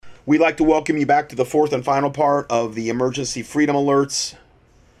We'd like to welcome you back to the fourth and final part of the Emergency Freedom Alerts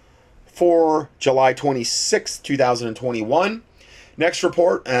for July 26, 2021. Next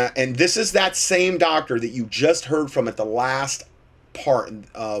report, and this is that same doctor that you just heard from at the last part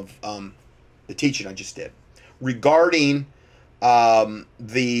of the teaching I just did regarding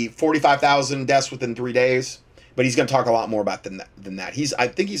the 45,000 deaths within 3 days. But he's going to talk a lot more about than that. I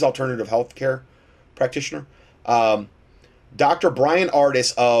think he's alternative healthcare practitioner. Dr. Brian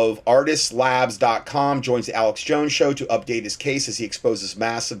Ardis of ardislabs.com joins the Alex Jones Show to update his case as he exposes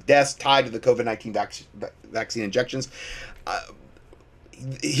massive deaths tied to the COVID-19 vaccine injections.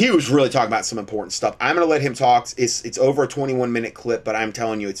 He was really talking about some important stuff. I'm going to let him talk. It's over a 21-minute clip, but I'm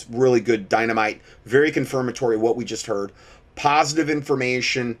telling you, it's really good dynamite, very confirmatory of what we just heard. Positive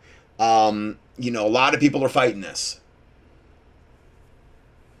information. A lot of people are fighting this.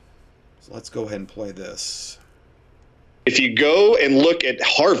 So let's go ahead and play this. If you go and look at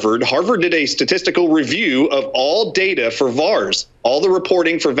Harvard did a statistical review of all data for VAERS, all the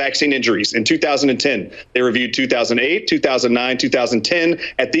reporting for vaccine injuries in 2010. They reviewed 2008, 2009, 2010.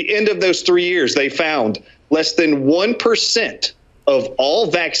 At the end of those 3 years, they found less than 1% of all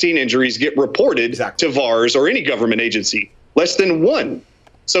vaccine injuries get reported to VAERS or any government agency. Less than 1%.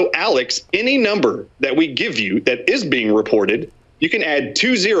 So, Alex, any number that we give you that is being reported, you can add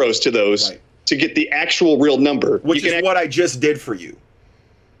 2 zeros to those. Right. To get the actual real number. Which is what I just did for you.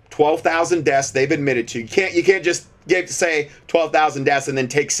 12,000 deaths they've admitted to. You can't just say 12,000 deaths and then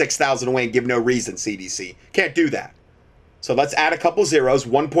take 6,000 away and give no reason, CDC. Can't do that. So let's add a couple zeros,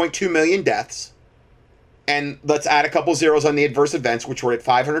 1.2 million deaths. And let's add a couple zeros on the adverse events, which were at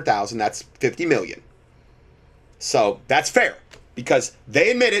 500,000. That's 50 million. So that's fair because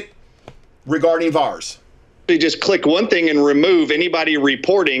they admit it regarding VAERS. You just click one thing and remove anybody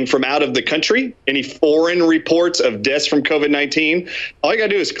reporting from out of the country, any foreign reports of deaths from COVID-19. All you got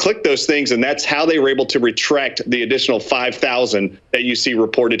to do is click those things, and that's how they were able to retract the additional 5,000 that you see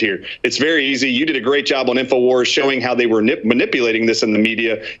reported here. It's very easy. You did a great job on InfoWars showing how they were manipulating this in the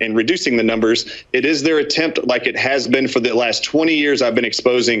media and reducing the numbers. It is their attempt, like it has been for the last 20 years. I've been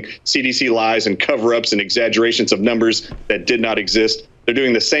exposing CDC lies and cover-ups and exaggerations of numbers that did not exist. They're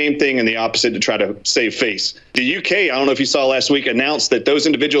doing the same thing and the opposite to try to save face. The UK, I don't know if you saw last week, announced that those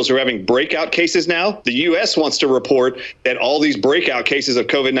individuals are having breakout cases now. The US wants to report that all these breakout cases of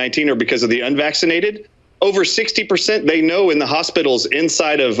COVID-19 are because of the unvaccinated. Over 60% they know in the hospitals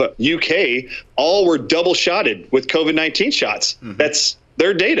inside of UK all were double shotted with COVID-19 shots. Mm-hmm. That's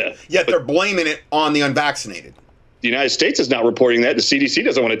their data. Yet they're blaming it on the unvaccinated. The United States is not reporting that. The CDC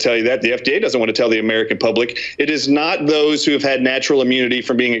doesn't want to tell you that. The FDA doesn't want to tell the American public. It is not those who have had natural immunity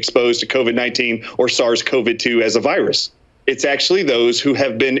from being exposed to COVID-19 or SARS-CoV-2 as a virus. It's actually those who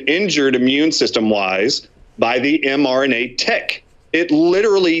have been injured immune system-wise by the mRNA tech. It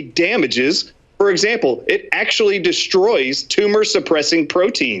literally damages. For example, it actually destroys tumor-suppressing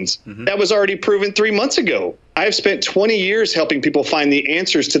proteins. Mm-hmm. That was already proven 3 months ago. I've spent 20 years helping people find the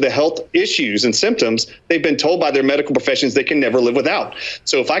answers to the health issues and symptoms they've been told by their medical professions they can never live without.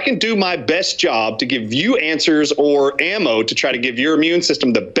 So if I can do my best job to give you answers or ammo to try to give your immune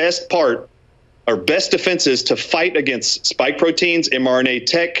system the best part or best defenses to fight against spike proteins, mRNA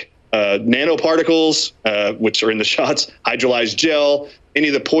tech, nanoparticles, which are in the shots, hydrolyzed gel, any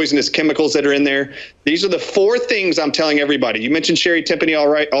of the poisonous chemicals that are in there. These are the 4 things I'm telling everybody. You mentioned Sherry Timpany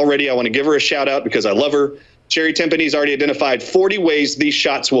already. I want to give her a shout out because I love her. Sherry Timpany's already identified 40 ways these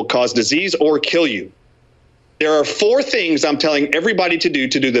shots will cause disease or kill you. There are 4 things I'm telling everybody to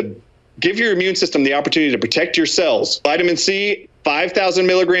do give your immune system the opportunity to protect your cells. Vitamin C, 5,000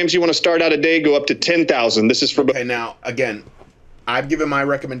 milligrams. You want to start out a day, go up to 10,000. This is for. Okay, now, again, I've given my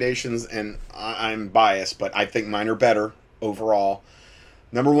recommendations and I'm biased, but I think mine are better overall.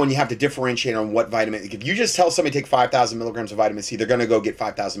 Number one, you have to differentiate on what vitamin. If you just tell somebody to take 5,000 milligrams of vitamin C, they're going to go get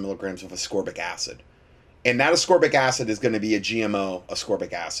 5,000 milligrams of ascorbic acid. And that ascorbic acid is going to be a GMO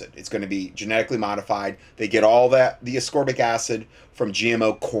ascorbic acid. It's going to be genetically modified. They get all the ascorbic acid from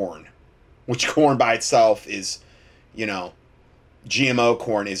GMO corn, which corn by itself is, GMO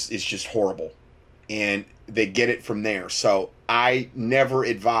corn is just horrible. And they get it from there. So I never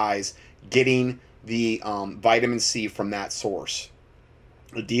advise getting the vitamin C from that source.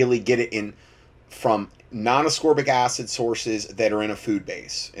 Ideally, get it from non-ascorbic acid sources that are in a food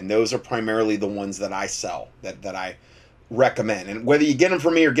base. And those are primarily the ones that I sell, that I recommend. And whether you get them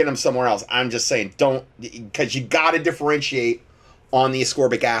from me or get them somewhere else, I'm just saying because you got to differentiate on the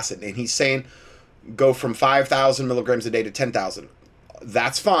ascorbic acid. And he's saying go from 5,000 milligrams a day to 10,000.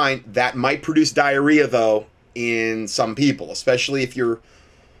 That's fine. That might produce diarrhea, though, in some people, especially if you're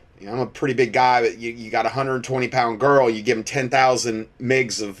You know, I'm a pretty big guy, but you got a 120-pound girl, you give them 10,000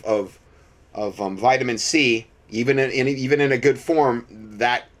 mgs of vitamin C, even in a good form,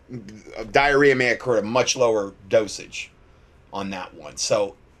 that diarrhea may occur at a much lower dosage on that one.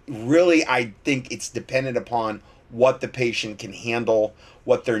 So really, I think it's dependent upon what the patient can handle,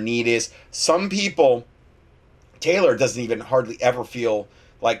 what their need is. Some people, Taylor doesn't even hardly ever feel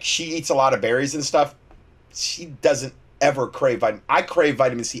like, she eats a lot of berries and stuff. She doesn't ever crave vitamin. I crave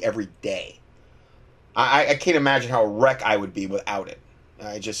vitamin C every day. I can't imagine how a wreck I would be without it.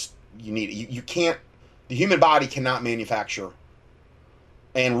 You need it. You can't, the human body cannot manufacture,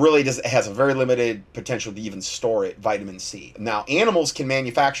 and really has a very limited potential to even store it, vitamin C. Now, animals can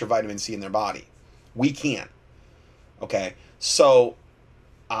manufacture vitamin C in their body. We can't. Okay? So,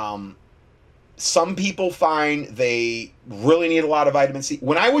 some people find they really need a lot of vitamin C.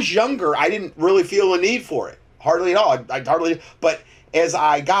 When I was younger, I didn't really feel a need for it. Hardly at all. I hardly, but as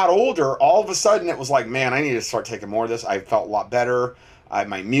I got older, all of a sudden it was like, man, I need to start taking more of this. I felt a lot better.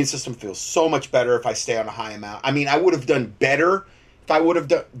 My immune system feels so much better if I stay on a high amount. I mean, I would have done better if I would have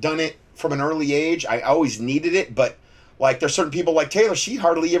done it from an early age. I always needed it, but like there's certain people like Taylor, she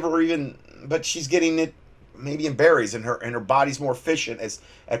hardly ever even, but she's getting it maybe in berries, and her body's more efficient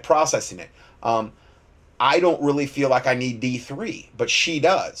at processing it. I don't really feel like I need D3, but she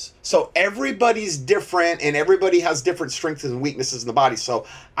does. So everybody's different, and everybody has different strengths and weaknesses in the body. So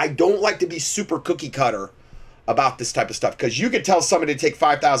I don't like to be super cookie cutter about this type of stuff, because you could tell somebody to take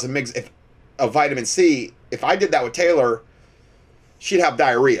 5,000 mgs of vitamin C. If I did that with Taylor, she'd have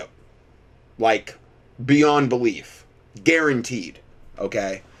diarrhea, like beyond belief, guaranteed.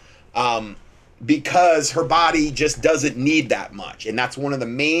 Okay, because her body just doesn't need that much, and that's one of the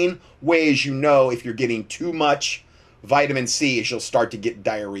main ways you know if you're getting too much vitamin C is you'll start to get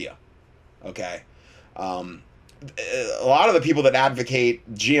diarrhea. Okay, a lot of the people that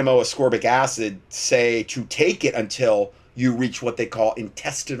advocate GMO ascorbic acid say to take it until you reach what they call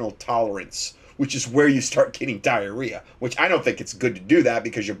intestinal tolerance, which is where you start getting diarrhea, which I don't think it's good to do that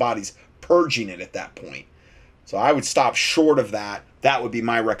because your body's purging it at that point. So I would stop short of that. That would be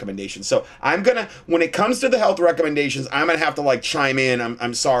my recommendation. So I'm going to, when it comes to the health recommendations, I'm going to have to like chime in,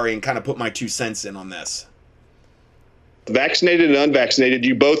 I'm sorry, and kind of put my 2 cents in on this. Vaccinated and unvaccinated,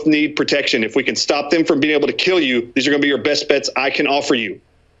 you both need protection. If we can stop them from being able to kill you, these are going to be your best bets I can offer you.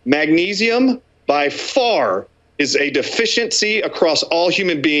 Magnesium, by far, is a deficiency across all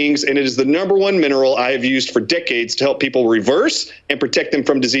human beings, and it is the #1 mineral I have used for decades to help people reverse and protect them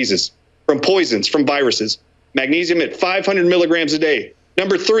from diseases, from poisons, from viruses. Magnesium at 500 milligrams a day.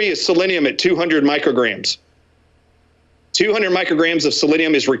 Number 3 is selenium at 200 micrograms. 200 micrograms of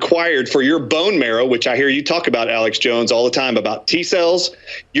selenium is required for your bone marrow, which I hear you talk about, Alex Jones, all the time about T cells.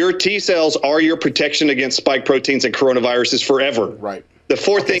 Your T cells are your protection against spike proteins and coronaviruses forever. Right. The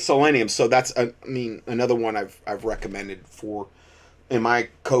fourth thing, selenium. So that's, another one I've recommended for in my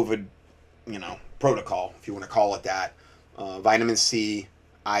COVID, protocol, if you want to call it that. Vitamin C,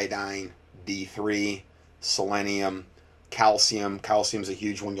 iodine, D3, selenium, calcium. Calcium's a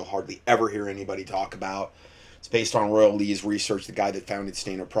huge one you'll hardly ever hear anybody talk about. It's based on Royal Lee's research, the guy that founded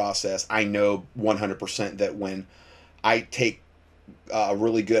Standard Process. I know 100% that when I take a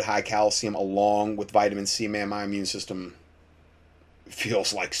really good high calcium along with vitamin C, man, my immune system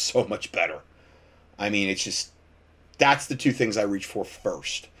feels like so much better. I mean, it's just, that's the 2 things I reach for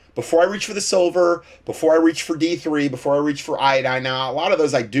first. Before I reach for the silver, before I reach for D3, before I reach for iodine. Now, a lot of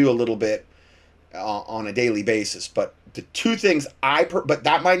those I do a little bit on a daily basis, but the 2 things but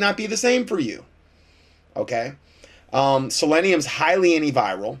that might not be the same for you. Okay. Selenium's highly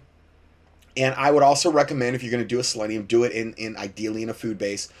antiviral. And I would also recommend, if you're going to do a selenium, do it in ideally in a food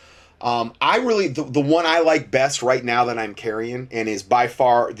base. I really, the one I like best right now that I'm carrying, and is by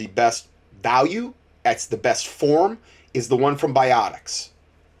far the best value, that's the best form, is the one from Biotics.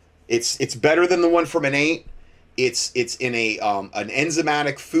 It's better than the one from Innate. It's in an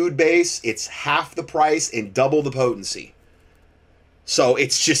enzymatic food base. It's half the price and double the potency. So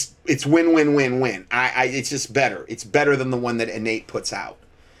it's win-win-win-win. It's just better. It's better than the one that Innate puts out.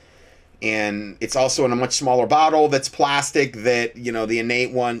 And it's also in a much smaller bottle that's plastic, that, the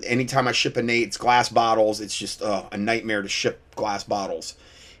Innate one, anytime I ship Innate, it's glass bottles. It's just a nightmare to ship glass bottles.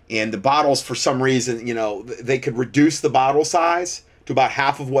 And the bottles, for some reason, they could reduce the bottle size to about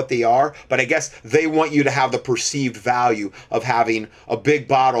half of what they are, but I guess they want you to have the perceived value of having a big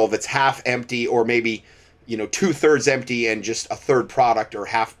bottle that's half empty, or maybe 2/3 empty and just a third product or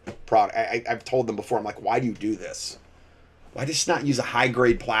half product. I've told them before, I'm like, why do you do this? Why just not use a high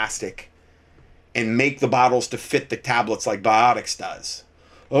grade plastic and make the bottles to fit the tablets like Biotics does?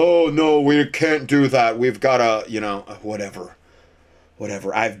 Oh no, we can't do that. We've got to, whatever.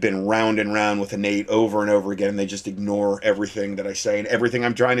 whatever. I've been round and round with Innate over and over again, and they just ignore everything that I say, and everything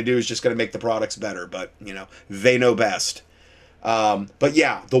I'm trying to do is just going to make the products better. But they know best. But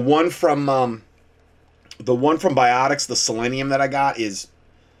yeah, the one from Biotics, the selenium that I got is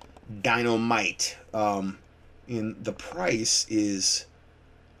dynamite. And the price is,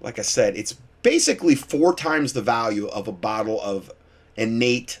 like I said, it's basically 4 times the value of a bottle of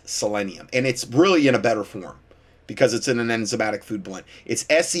Innate selenium, and it's really in a better form because it's in an enzymatic food blend. It's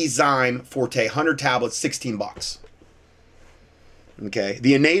SE-Zyme Forte 100 tablets, $16. Okay,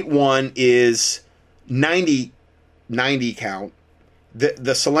 the Innate one is 90 count.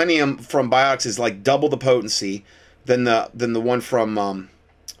 The selenium from Biotics is like double the potency than the one from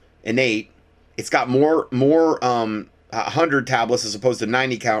Innate. It's got more 100 tablets as opposed to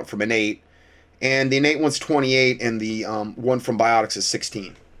 90 count from Innate. And the Innate one's 28, and the one from Biotics is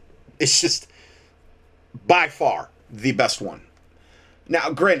 16. It's just by far the best one. Now,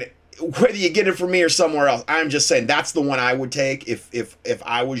 granted, whether you get it from me or somewhere else, I'm just saying that's the one I would take if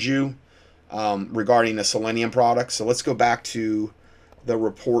I was you regarding a selenium product. So let's go back to the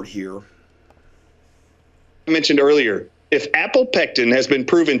report here. I mentioned earlier, if apple pectin has been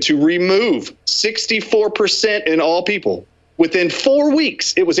proven to remove 64% in all people, within 4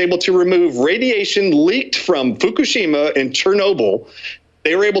 weeks, it was able to remove radiation leaked from Fukushima and Chernobyl.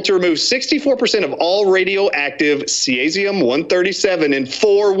 They were able to remove 64% of all radioactive cesium-137 in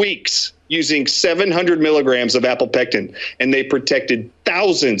 4 weeks using 700 milligrams of apple pectin. And they protected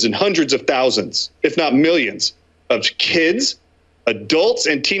thousands and hundreds of thousands, if not millions, of kids, adults,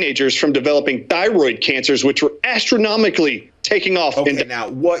 and teenagers from developing thyroid cancers, which were astronomically taking off. Okay, now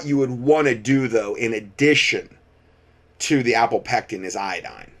what you would want to do, though, in addition to the apple pectin is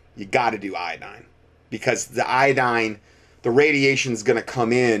iodine. You got to do iodine because the iodine, the radiation is going to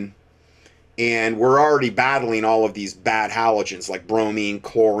come in, and we're already battling all of these bad halogens like bromine,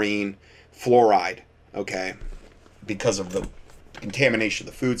 chlorine, fluoride, okay, because of the contamination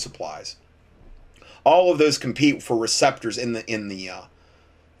of the food supplies. All of those compete for receptors in the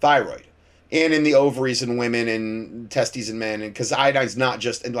thyroid and in the ovaries in women and testes in men, and because iodine's not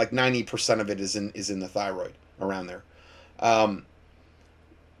just, and like 90% of it is in the thyroid around there.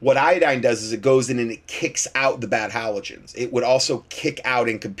 What iodine does is it goes in and it kicks out the bad halogens. It would also kick out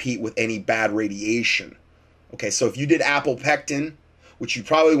and compete with any bad radiation. Okay, so if you did apple pectin, which you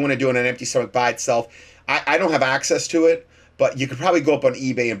probably want to do on an empty stomach by itself, I don't have access to it, but you could probably go up on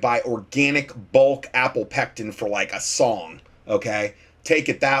eBay and buy organic bulk apple pectin for like a song, okay? Take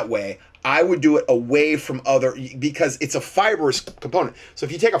it that way. I would do it away from other, because it's a fibrous component. So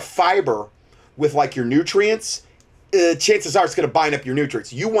if you take a fiber with like your nutrients, chances are it's going to bind up your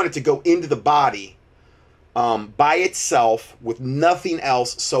nutrients. You want it to go into the body by itself with nothing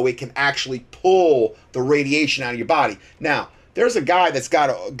else so it can actually pull the radiation out of your body. Now, there's a guy that's got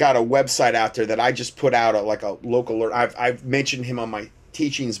a website out there that I just put out like a local alert. I've mentioned him on my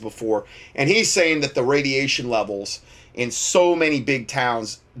teachings before, and he's saying that the radiation levels in so many big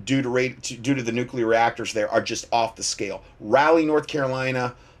towns due to the nuclear reactors there are just off the scale. Raleigh, North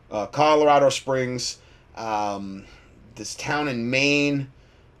Carolina, Colorado Springs, this town in Maine,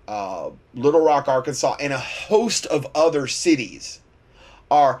 Little Rock, Arkansas, and a host of other cities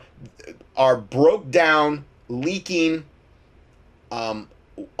are broke down, leaking,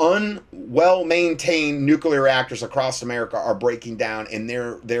 unwell-maintained nuclear reactors across America are breaking down, and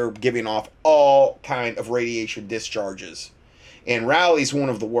they're giving off all kind of radiation discharges. And Raleigh's one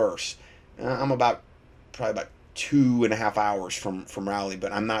of the worst. I'm probably about 2.5 hours from Raleigh,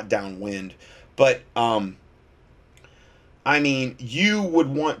 but I'm not downwind. But I mean, you would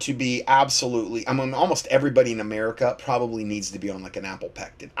want to be absolutely, I mean, almost everybody in America probably needs to be on like an apple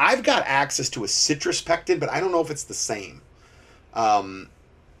pectin. I've got access to a citrus pectin, but I don't know if it's the same.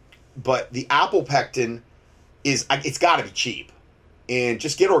 But the apple pectin it's got to be cheap, and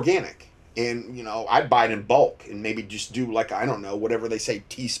just get organic. And, I'd buy it in bulk and maybe just do like, I don't know, whatever they say,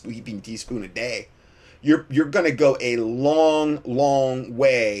 heaping teaspoon a day. You're going to go a long, long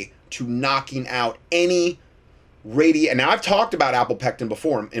way to knocking out any and now I've talked about apple pectin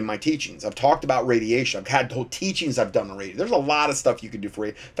before in my teachings. I've talked about radiation. I've had whole teachings I've done on radiation. There's a lot of stuff you can do for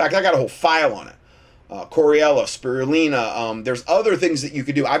radiation. In fact, I got a whole file on it. Coriella, spirulina. There's other things that you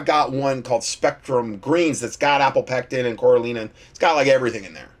could do. I've got one called Spectrum Greens that's got apple pectin and coralina. It's got like everything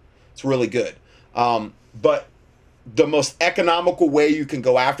in there. It's really good. But the most economical way you can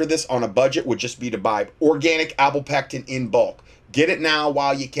go after this on a budget would just be to buy organic apple pectin in bulk. Get it now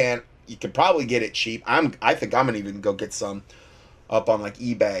while you can. You can probably get it cheap. I think I'm gonna even go get some up on like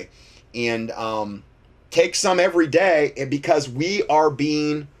eBay, and take some every day, because we are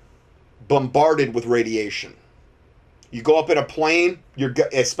being bombarded with radiation. You go up in a plane,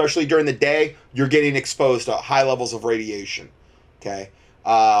 especially during the day, you're getting exposed to high levels of radiation. Okay,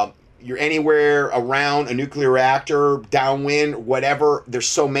 you're anywhere around a nuclear reactor, downwind, whatever. There's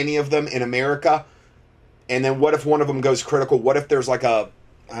so many of them in America. And then what if one of them goes critical? What if there's like a,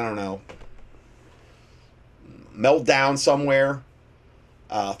 I don't know, meltdown somewhere,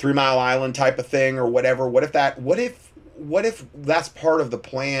 3 Mile Island type of thing or whatever? What if that's part of the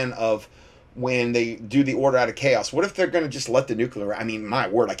plan of when they do the order out of chaos? What if they're going to just let the nuclear, I mean, my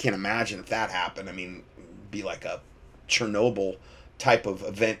word, I can't imagine if that happened. I mean, it'd be like a Chernobyl type of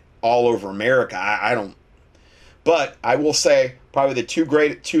event all over America. I don't, but I will say probably two of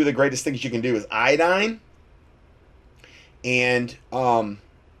the greatest things you can do is iodine and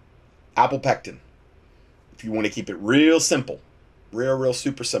apopectin, if you want to keep it real simple, real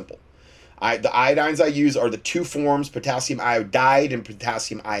super simple. The iodines I use are the two forms, potassium iodide and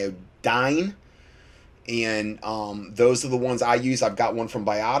potassium iodine, and those are the ones I use. I've got one from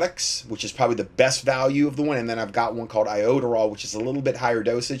Biotics, which is probably the best value of the one, and then I've got one called Iodoral, which is a little bit higher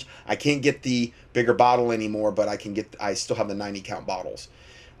dosage. I can't get the bigger bottle anymore, but I still have the 90 count bottles.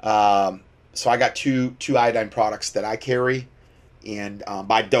 So I got two iodine products that I carry, and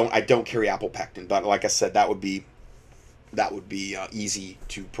I don't carry apopectin, but like I said, that would be easy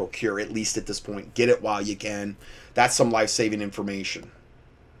to procure, at least at this point. Get it while you can. That's some life-saving information.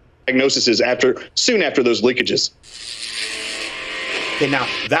 Diagnosis is soon after those leakages. Okay, now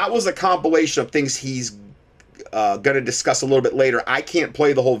that was a compilation of things he's going to discuss a little bit later. I can't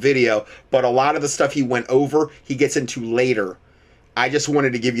play the whole video, but a lot of the stuff he went over, he gets into later. I just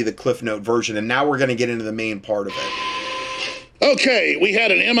wanted to give you the Cliff Note version, and now we're going to get into the main part of it. Okay, we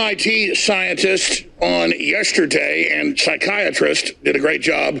had an MIT scientist on yesterday, and psychiatrist did a great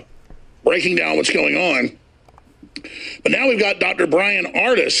job breaking down what's going on. But now we've got Dr. Bryan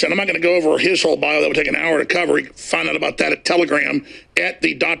Ardis, and I'm not going to go over his whole bio. That would take an hour to cover. You can find out about that at Telegram at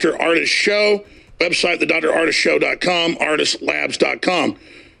the Dr. Ardis Show website, thedrardisshow.com, ardislabs.com.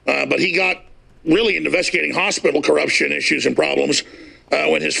 But he got really investigating hospital corruption issues and problems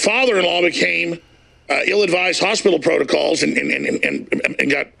when his father-in-law became ill-advised hospital protocols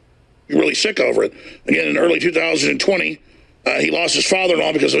and got really sick over it. Again, in early 2020, he lost his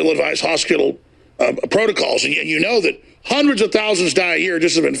father-in-law because of ill-advised hospital protocols. And you know that hundreds of thousands die a year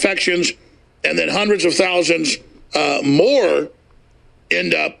just of infections, and then hundreds of thousands more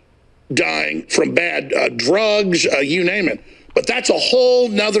end up dying from bad drugs, you name it. But that's a whole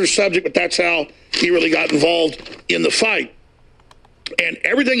nother subject, but that's how he really got involved in the fight. And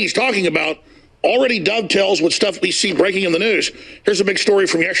everything he's talking about already dovetails with stuff we see breaking in the news. Here's a big story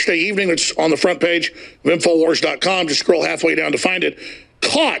from yesterday evening that's on the front page of Infowars.com. Just scroll halfway down to find it.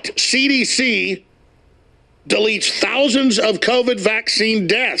 Caught. CDC deletes thousands of COVID vaccine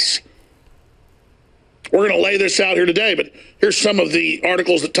deaths. We're going to lay this out here today, but here's some of the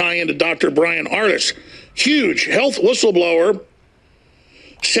articles that tie into Dr. Bryan Ardis. Huge health whistleblower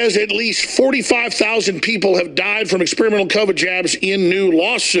says at least 45,000 people have died from experimental COVID jabs in new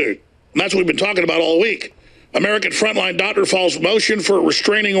lawsuit. And that's what we've been talking about all week. American frontline doctor files motion for a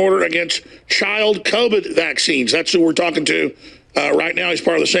restraining order against child COVID vaccines. That's who we're talking to right now. He's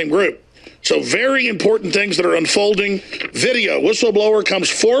part of the same group. So very important things that are unfolding. Video. Whistleblower comes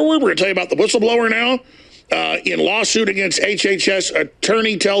forward. We're going to tell you about the whistleblower now. In lawsuit against HHS,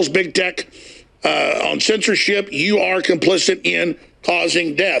 attorney tells Big Tech on censorship, you are complicit in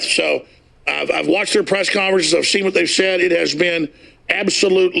causing death. So I've watched their press conferences. I've seen what they've said. It has been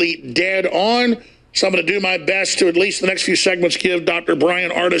absolutely dead on. So I'm going to do my best to, at least the next few segments, give Dr.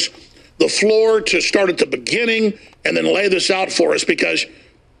 Bryan Ardis the floor to start at the beginning and then lay this out for us, because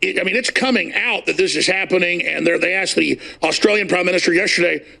it's coming out that this is happening. And they asked the Australian Prime Minister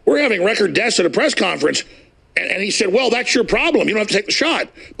yesterday, we're having record deaths at a press conference. And he said, well, that's your problem. You don't have to take the shot.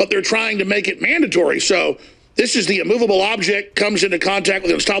 But they're trying to make it mandatory. So this is the immovable object, comes into contact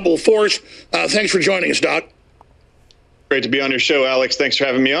with unstoppable force. Thanks for joining us, Doc. Great to be on your show, Alex. Thanks for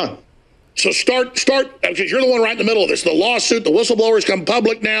having me on. So start, because you're the one right in the middle of this. The lawsuit, the whistleblowers come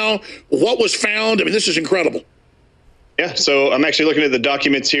public now. What was found? I mean, this is incredible. Yeah, so I'm actually looking at the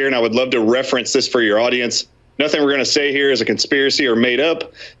documents here, and I would love to reference this for your audience. Nothing we're going to say here is a conspiracy or made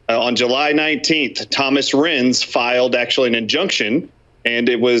up. On July 19th, Thomas Renz filed actually an injunction, and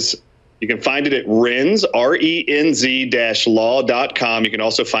you can find it at Renz, RENZ-law.com. You can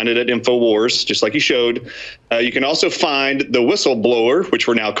also find it at InfoWars, just like you showed. You can also find the whistleblower, which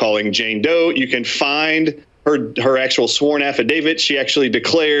we're now calling Jane Doe. You can find her actual sworn affidavit. She actually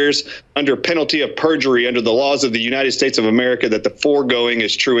declares under penalty of perjury under the laws of the United States of America that the foregoing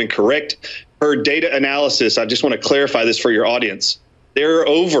is true and correct. Her data analysis, I just want to clarify this for your audience. There are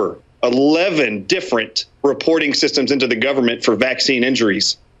over 11 different reporting systems into the government for vaccine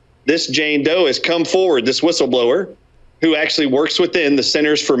injuries. This Jane Doe has come forward, this whistleblower, who actually works within the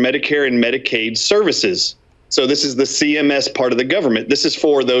Centers for Medicare and Medicaid Services. So this is the CMS part of the government. This is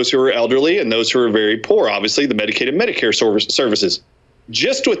for those who are elderly and those who are very poor, obviously, the Medicaid and Medicare services.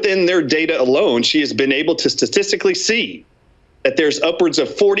 Just within their data alone, she has been able to statistically see that there's upwards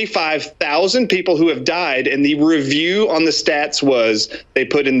of 45,000 people who have died. And the review on the stats was they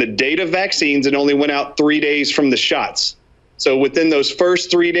put in the date of vaccines and only went out 3 days from the shots. So within those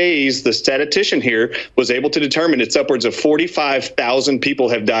first 3 days, the statistician here was able to determine it's upwards of 45,000 people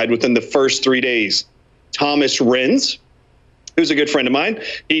have died within the first 3 days. Thomas Renz, who's a good friend of mine,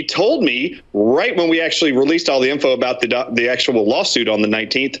 he told me right when we actually released all the info about the actual lawsuit on the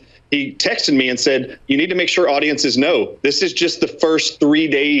 19th, he texted me and said, you need to make sure audiences know this is just the first 3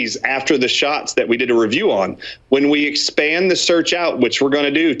 days after the shots that we did a review on. When we expand the search out, which we're going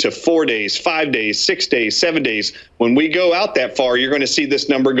to do to 4 days, 5 days, 6 days, 7 days, when we go out that far, you're going to see this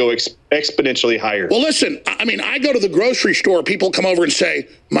number go exponentially higher. Well, listen, I mean, I go to the grocery store. People come over and say,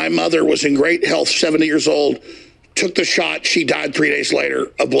 my mother was in great health, 70 years old. Took the shot. She died 3 days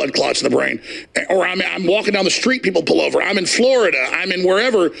later of blood clots in the brain. Or I'm walking down the street. People pull over. I'm in Florida. I'm in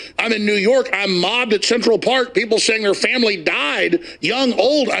wherever. I'm in New York. I'm mobbed at Central Park. People saying their family died, young,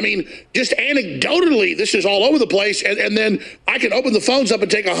 old. I mean, just anecdotally, this is all over the place. And then I can open the phones up and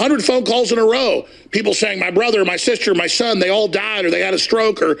take 100 phone calls in a row. People saying my brother, my sister, my son, they all died, or they had a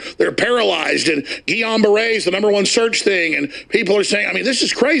stroke, or they're paralyzed. And Guillain-Barré is the #1 search thing. And people are saying, I mean, this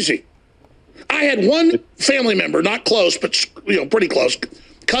is crazy. I had one family member, not close, but pretty close,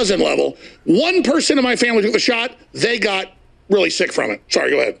 cousin level. One person in my family took the shot. They got really sick from it.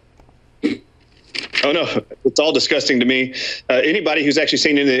 Sorry, go ahead. Oh, no, it's all disgusting to me. Anybody who's actually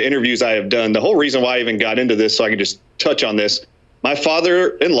seen any of the interviews I have done, the whole reason why I even got into this, so I can just touch on this, my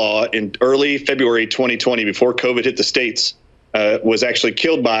father-in-law in early February 2020, before COVID hit the States, was actually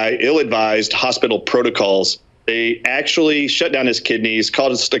killed by ill-advised hospital protocols. They actually shut down his kidneys,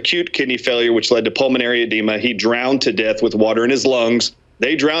 caused acute kidney failure, which led to pulmonary edema. He drowned to death with water in his lungs.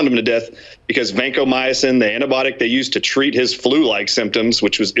 They drowned him to death because vancomycin, the antibiotic they used to treat his flu-like symptoms,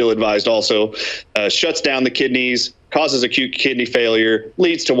 which was ill-advised also, shuts down the kidneys, causes acute kidney failure,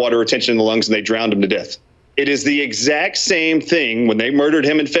 leads to water retention in the lungs, and they drowned him to death. It is the exact same thing when they murdered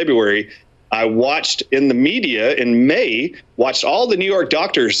him in February. I watched in the media in May, watched all the New York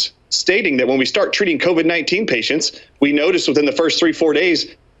doctors stating that when we start treating COVID-19 patients, we notice within the first 3-4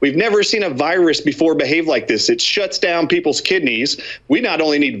 days, we've never seen a virus before behave like this. It shuts down people's kidneys. We not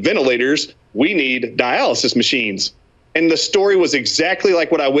only need ventilators, we need dialysis machines. And the story was exactly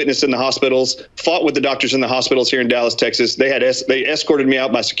like what I witnessed in the hospitals, fought with the doctors in the hospitals here in Dallas, Texas. They escorted me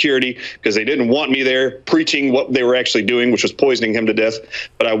out by security because they didn't want me there preaching what they were actually doing, which was poisoning him to death.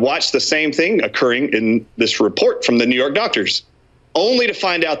 But I watched the same thing occurring in this report from the New York doctors, only to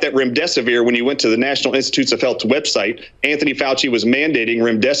find out that remdesivir, when you went to the National Institutes of Health's website, Anthony Fauci was mandating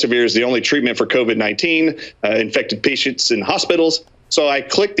remdesivir as the only treatment for COVID-19, infected patients in hospitals. So I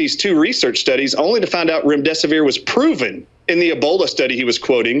clicked these 2 research studies only to find out remdesivir was proven in the Ebola study he was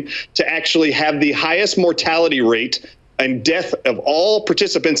quoting to actually have the highest mortality rate and death of all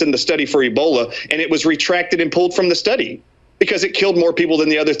participants in the study for Ebola. And it was retracted and pulled from the study because it killed more people than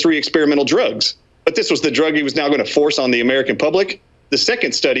the other 3 experimental drugs. But this was the drug he was now going to force on the American public. The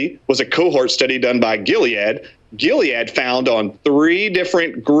second study was a cohort study done by Gilead. Gilead found on 3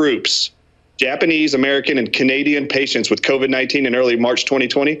 different groups, Japanese, American, and Canadian patients with COVID-19 in early March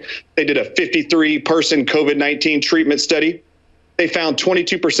 2020. They did a 53-person COVID-19 treatment study. They found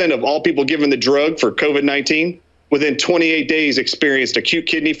 22% of all people given the drug for COVID-19 within 28 days experienced acute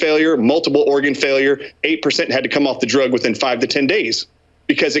kidney failure, multiple organ failure. 8% had to come off the drug within 5 to 10 days.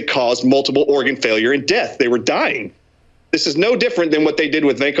 Because it caused multiple organ failure and death. They were dying. This is no different than what they did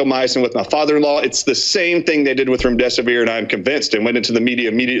with vancomycin with my father-in-law. It's the same thing they did with remdesivir, and I'm convinced, and went into the media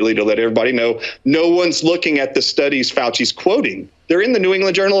immediately to let everybody know. No one's looking at the studies Fauci's quoting. They're in the New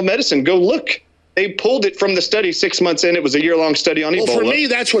England Journal of Medicine. Go look. They pulled it from the study 6 months in. It was a year-long study on Ebola. Well, for me,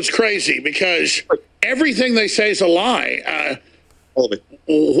 that's what's crazy, because everything they say is a lie. All of it.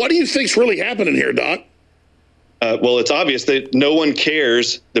 What do you think's really happening here, Doc? Well, it's obvious that no one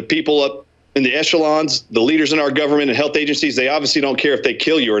cares. The people up in the echelons, the leaders in our government and health agencies, they obviously don't care if they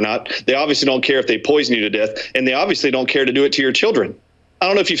kill you or not. They obviously don't care if they poison you to death. And they obviously don't care to do it to your children. I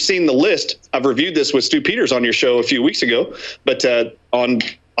don't know if you've seen the list. I've reviewed this with Stu Peters on your show a few weeks ago. But on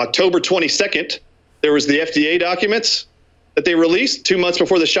October 22nd, there was the FDA documents that they released 2 months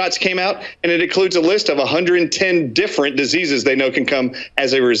before the shots came out. And it includes a list of 110 different diseases they know can come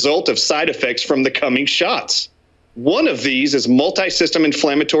as a result of side effects from the coming shots. One of these is multi-system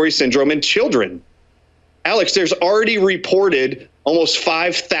inflammatory syndrome in children. Alex, there's already reported almost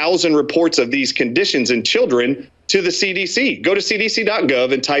 5,000 reports of these conditions in children to the CDC. Go to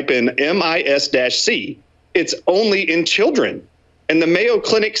cdc.gov and type in MIS-C. It's only in children. And the Mayo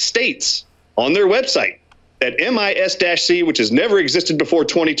Clinic states on their website that MIS-C, which has never existed before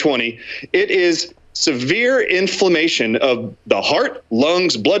 2020, it is severe inflammation of the heart,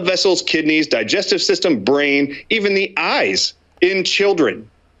 lungs, blood vessels, kidneys, digestive system, brain, even the eyes in children.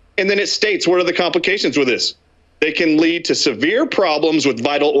 And then it states, what are the complications with this? They can lead to severe problems with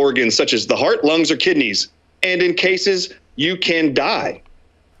vital organs such as the heart, lungs, or kidneys. And in cases, you can die.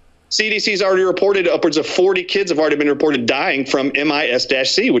 CDC's already reported upwards of 40 kids have already been reported dying from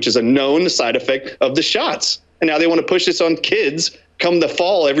MIS-C, which is a known side effect of the shots. And now they want to push this on kids come the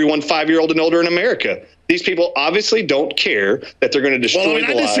fall, everyone 5-year-old and older in America. These people obviously don't care that they're going to destroy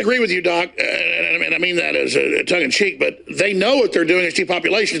I disagree with you, Doc. I mean that as a tongue-in-cheek, but they know what they're doing is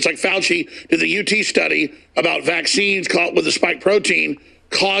depopulation. It's like Fauci did the UT study about vaccines caught with the spike protein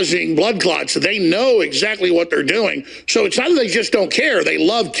causing blood clots. They know exactly what they're doing. So it's not that they just don't care. They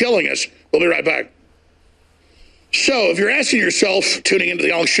love killing us. We'll be right back. So if you're asking yourself, tuning into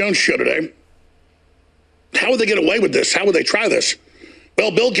the Alex Jones Show today, how would they get away with this? How would they try this?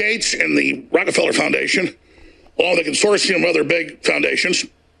 Well, Bill Gates and the Rockefeller Foundation, along with a consortium of other big foundations,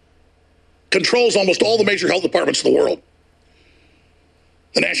 controls almost all the major health departments of the world.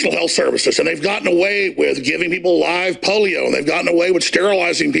 The National Health Services, and they've gotten away with giving people live polio, and they've gotten away with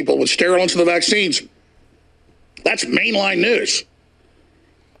sterilizing people with sterilants in the vaccines. That's mainline news.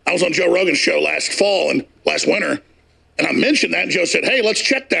 I was on Joe Rogan's show last winter, and I mentioned that, and Joe said, hey, let's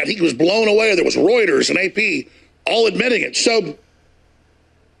check that. He was blown away. There was Reuters and AP all admitting it. So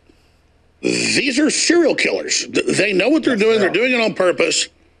these are serial killers. They know what they're doing. They're doing it on purpose.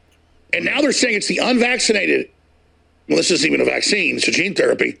 And now they're saying it's the unvaccinated. Well, this isn't even a vaccine. It's a gene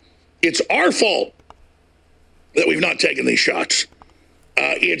therapy. It's our fault that we've not taken these shots.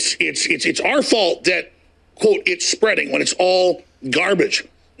 It's our fault that, quote, it's spreading when it's all garbage.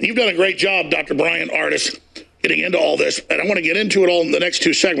 And you've done a great job, Dr. Brian Ardis, getting into all this. And I want to get into it all in the next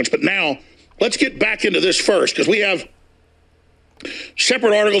two segments. But now let's get back into this first, because we have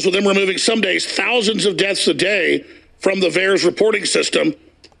separate articles with them removing some days thousands of deaths a day from the VAERS reporting system.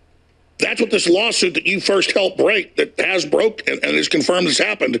 That's what this lawsuit that you first helped break, that has broke and is confirmed has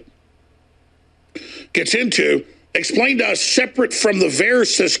happened, gets into. Explain to us, separate from the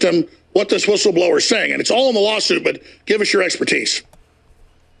VAERS system, what this whistleblower is saying. And it's all in the lawsuit, but give us your expertise.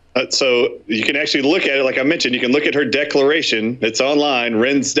 So you can actually look at it, like I mentioned, you can look at her declaration. It's online,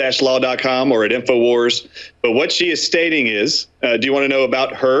 rens-law.com or at InfoWars. But what she is stating is, do you want to know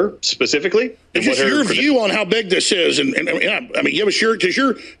about her specifically? It's just your view on how big this is. And I mean, give us your, because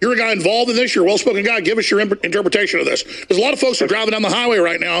you're a guy involved in this, you're a well-spoken guy, give us your interpretation of this. Because a lot of folks are driving down the highway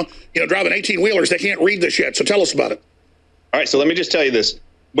right now, driving 18-wheelers, they can't read this yet. So tell us about it. All right, so let me just tell you this.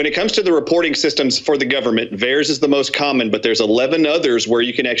 When it comes to the reporting systems for the government, VAERS is the most common, but there's 11 others where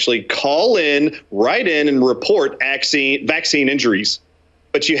you can actually call in, write in, and report vaccine injuries.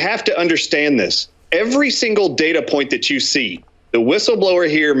 But you have to understand this. Every single data point that you see, the whistleblower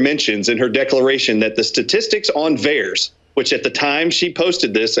here mentions in her declaration that the statistics on VAERS, which at the time she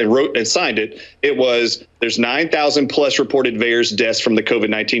posted this and wrote and signed it, it was there's 9,000 plus reported VAERS deaths from the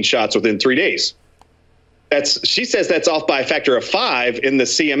COVID-19 shots within 3 days. She says that's off by a factor of 5 in the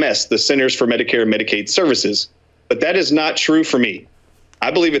CMS, the Centers for Medicare and Medicaid Services. But that is not true for me.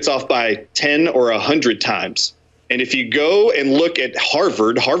 I believe it's off by 10 or 100 times. And if you go and look at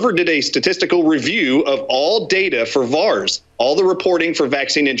Harvard did a statistical review of all data for VAERS, all the reporting for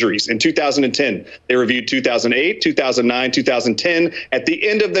vaccine injuries in 2010. They reviewed 2008, 2009, 2010. At the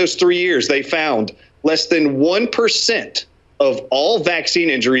end of those 3 years, they found less than 1% of all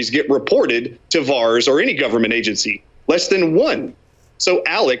vaccine injuries get reported to VAERS or any government agency. Less than 1. So,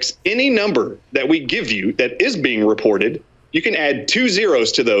 Alex, any number that we give you that is being reported, you can add 2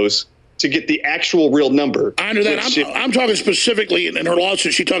 zeros to those to get the actual real number. I know that. I'm talking specifically in her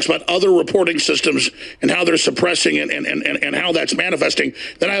lawsuit. She talks about other reporting systems and how they're suppressing and how that's manifesting.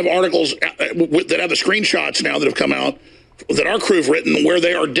 Then I have articles that have the screenshots now that have come out that our crew have written where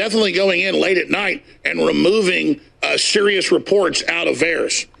they are definitely going in late at night and removing serious reports out of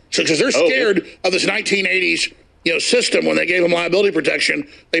VAERS. So because they're scared of this 1980s system when they gave them liability protection,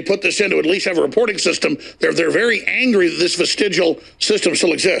 they put this in to at least have a reporting system. They're very angry that this vestigial system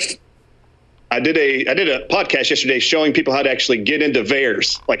still exists. I did a podcast yesterday showing people how to actually get into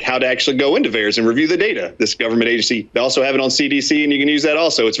VAERS, like how to actually go into VAERS and review the data. This government agency, they also have it on CDC, and you can use that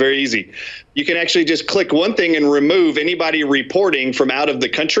also. It's very easy. You can actually just click one thing and remove anybody reporting from out of the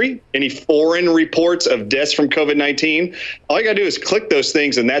country, any foreign reports of deaths from COVID-19. All you got to do is click those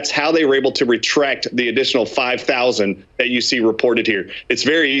things, and that's how they were able to retract the additional 5,000 that you see reported here. It's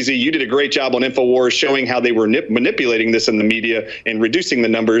very easy. You did a great job on InfoWars showing how they were manipulating this in the media and reducing the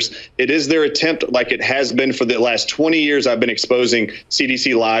numbers. It is their attempt, like it has been for the last 20 years. I've been exposing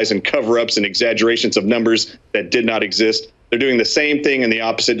CDC lies and cover-ups and exaggerations of numbers that did not exist. They're doing the same thing and the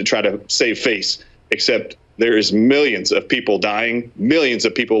opposite to try to save face, except there is millions of people dying, millions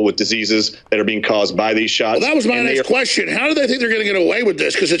of people with diseases that are being caused by these shots. Well, that was my next question. How do they think they're going to get away with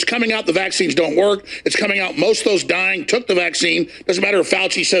this? Because it's coming out the vaccines don't work. It's coming out most of those dying took the vaccine. Doesn't matter if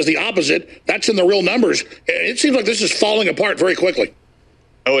Fauci says the opposite. That's in the real numbers. It seems like this is falling apart very quickly.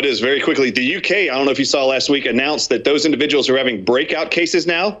 Oh, it is very quickly. The UK, I don't know if you saw last week, announced that those individuals are having breakout cases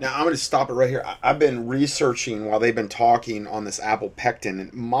now. Now, I'm going to stop it right here. I've been researching while they've been talking on this apple pectin,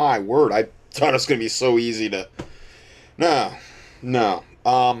 and my word, I thought it was going to be so easy to... No.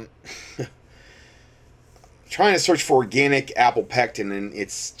 Trying to search for organic apple pectin, and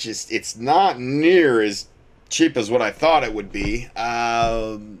it's not near as cheap as what I thought it would be.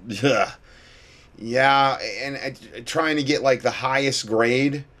 Yeah, and trying to get like the highest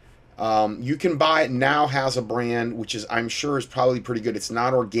grade. You can buy it now. Has a brand which is I'm sure is probably pretty good. It's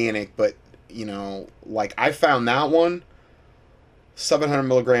not organic, but you know, like I found that one 700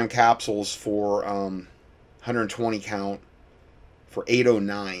 milligram capsules for 120 count for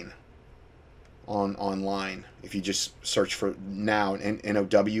 $8.09 online. If you just search for now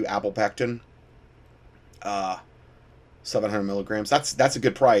NOW apple pectin, 700 milligrams. That's a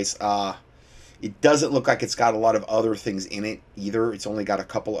good price. It doesn't look like it's got a lot of other things in it either. It's only got a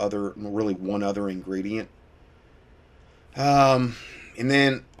couple other, really one other ingredient. And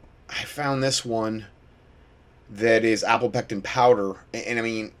then I found this one that is apple pectin powder. And I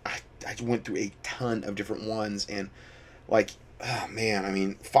mean, I went through a ton of different ones. And like, oh man, I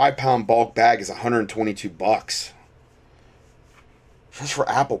mean, 5-pound bulk bag is $122. Just for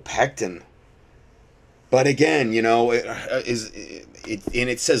apple pectin. But again, you know,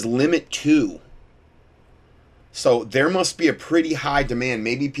 it says limit 2. So there must be a pretty high demand.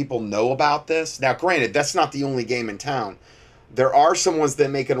 Maybe people know about this. Now, granted, that's not the only game in town. There are some ones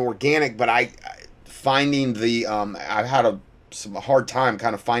that make an organic, but I've had some hard time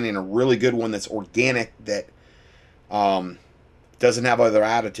kind of finding a really good one that's organic that doesn't have other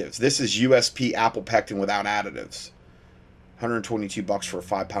additives. This is USP apple pectin without additives. $122 for a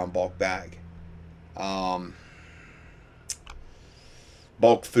 5-pound bulk bag.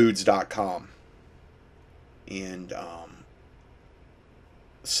 Bulkfoods.com. And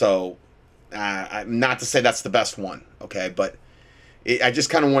so not to say that's the best one, okay, but I just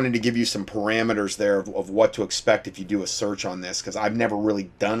kind of wanted to give you some parameters there of what to expect if you do a search on this, because I've never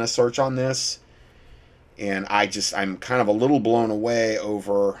really done a search on this, and I'm kind of a little blown away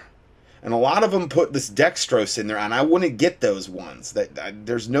over, and a lot of them put this dextrose in there, and I wouldn't get those ones.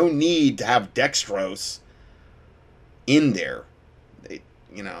 There's no need to have dextrose in there.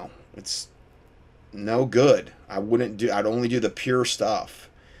 It's no good. I'd only do the pure stuff.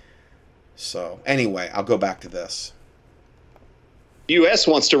 So anyway, I'll go back to this. U.S.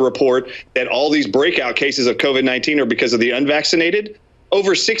 wants to report that all these breakout cases of COVID-19 are because of the unvaccinated.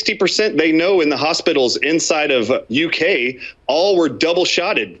 Over 60% they know in the hospitals inside of UK all were double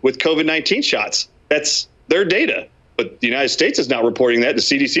shotted with COVID-19 shots. That's their data. But the United States is not reporting that. The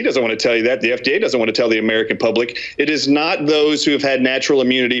CDC doesn't want to tell you that. The FDA doesn't want to tell the American public. It is not those who have had natural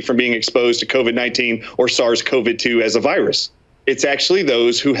immunity from being exposed to COVID-19 or SARS-CoV-2 as a virus. It's actually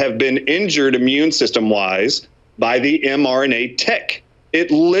those who have been injured immune system-wise by the mRNA tech.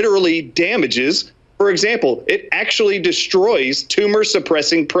 It literally damages. For example, it actually destroys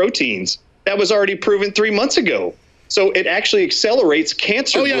tumor-suppressing proteins. That was already proven 3 months ago. So it actually accelerates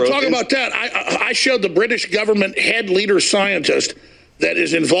cancer growth. Oh, yeah, talk about that. I showed the British government head leader scientist that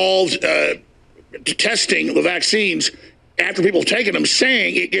is involved testing the vaccines after people have taken them,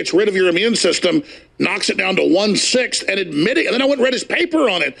 saying it gets rid of your immune system, knocks it down to 1/6, and admitting. And then I went and read his paper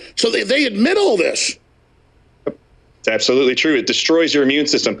on it. So they admit all this. It's absolutely true. It destroys your immune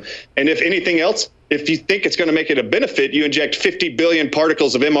system. And if anything else, if you think it's going to make it a benefit, you inject 50 billion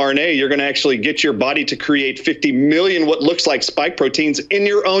particles of mRNA, you're going to actually get your body to create 50 million what looks like spike proteins in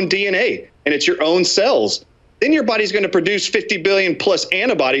your own DNA. And it's your own cells. Then your body's going to produce 50 billion plus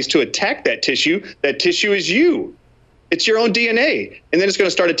antibodies to attack that tissue. That tissue is you. It's your own DNA. And then it's going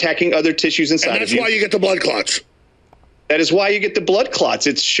to start attacking other tissues inside of you. And that's why you get the blood clots. That is why you get the blood clots.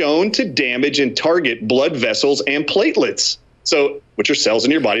 It's shown to damage and target blood vessels and platelets, so which are cells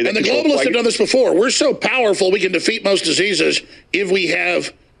in your body. And the globalists have done this before. We're so powerful, we can defeat most diseases if we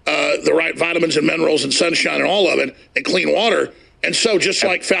have the right vitamins and minerals and sunshine and all of it and clean water. And so just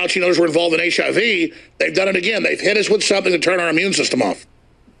like Fauci knows we're involved in HIV, they've done it again. They've hit us with something to turn our immune system off.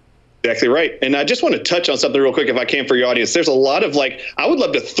 Exactly right. And I just want to touch on something real quick, if I can, for your audience. There's a lot of I would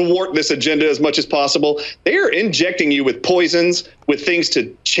love to thwart this agenda as much as possible. They are injecting you with poisons, with things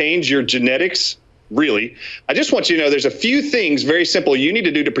to change your genetics. Really. I just want you to know there's a few things very simple you need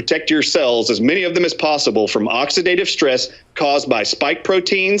to do to protect your cells, as many of them as possible, from oxidative stress caused by spike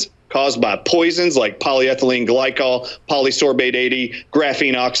proteins, caused by poisons like polyethylene glycol, polysorbate 80,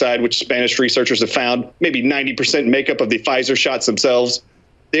 graphene oxide, which Spanish researchers have found maybe 90% makeup of the Pfizer shots themselves.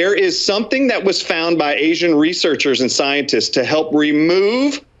 There is something that was found by Asian researchers and scientists to help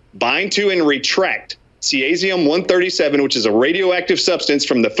remove, bind to, and retract cesium-137, which is a radioactive substance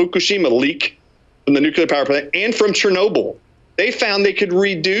from the Fukushima leak from the nuclear power plant and from Chernobyl. They found they could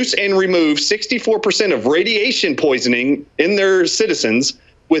reduce and remove 64% of radiation poisoning in their citizens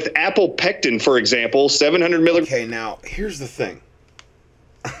with apple pectin, for example, 700 milligrams. Okay, now, here's the thing.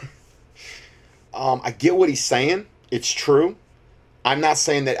 I get what he's saying. It's true. I'm not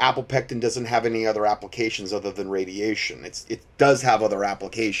saying that apple pectin doesn't have any other applications other than radiation. It does have other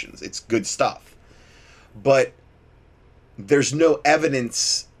applications. It's good stuff. But there's no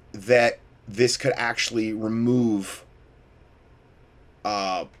evidence that this could actually remove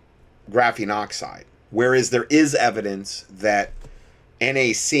graphene oxide. Whereas there is evidence that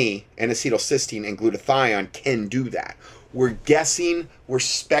NAC, N-acetylcysteine, and glutathione can do that. We're guessing, we're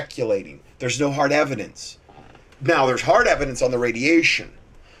speculating. There's no hard evidence. Now, there's hard evidence on the radiation,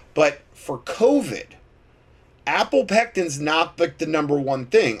 but for COVID, apple pectin's not the number one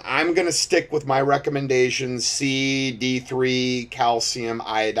thing. I'm going to stick with my recommendations: C, D3, calcium,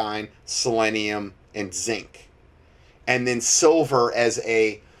 iodine, selenium, and zinc. And then silver as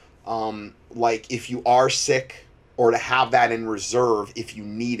a, if you are sick, or to have that in reserve if you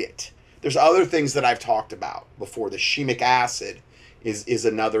need it. There's other things that I've talked about before. The shemic acid is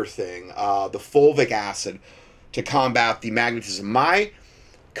another thing. The fulvic acid, to combat the magnetism. My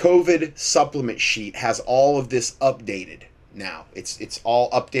COVID supplement sheet has all of this updated now. It's all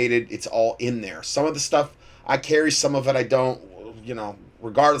updated. It's all in there. Some of the stuff I carry, some of it I don't.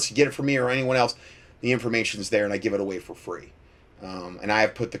 Regardless, you get it from me or anyone else, the information's there, and I give it away for free. And I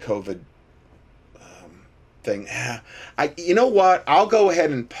have put the COVID thing. You know what? I'll go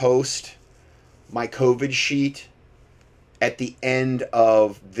ahead and post my COVID sheet at the end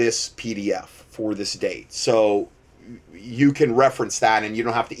of this PDF for this date. So you can reference that and you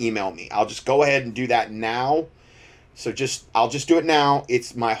don't have to email me. I'll just go ahead and do that now. So I'll just do it now.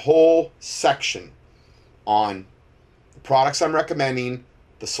 It's my whole section on the products I'm recommending,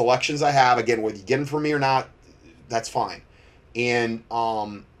 the selections I have. Again, whether you get them from me or not, that's fine. And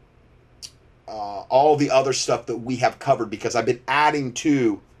all the other stuff that we have covered, because I've been adding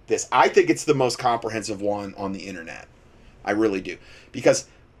to this. I think it's the most comprehensive one on the internet. I really do. Because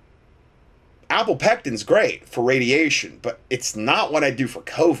apple pectin's great for radiation, but it's not what I do for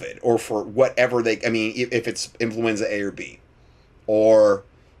COVID or for whatever if it's influenza A or B or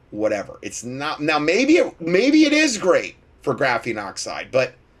whatever. It's not. Now, maybe it is great for graphene oxide,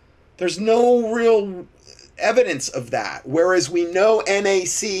 but there's no real evidence of that. Whereas we know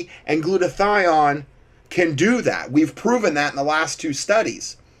NAC and glutathione can do that. We've proven that in the last 2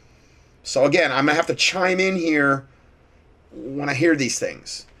 studies. So again, I'm going to have to chime in here when I hear these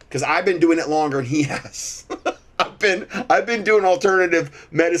things, because I've been doing it longer than he has. I've been doing alternative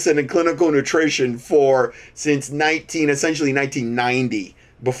medicine and clinical nutrition since essentially 1990.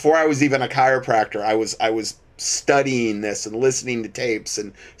 Before I was even a chiropractor, I was studying this and listening to tapes,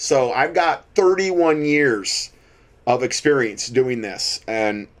 and so I've got 31 years of experience doing this.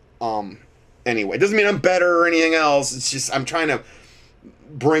 And anyway, it doesn't mean I'm better or anything else. It's just I'm trying to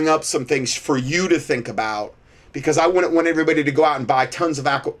bring up some things for you to think about, because I wouldn't want everybody to go out and buy tons of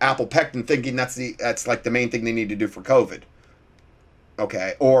apple pectin thinking that's like the main thing they need to do for COVID.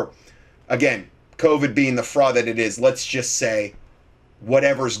 Okay? Or, again, COVID being the fraud that it is, let's just say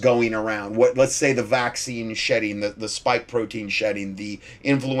whatever's going around. Let's say the vaccine shedding, the spike protein shedding, the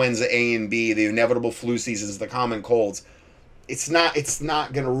influenza A and B, the inevitable flu seasons, the common colds. It's not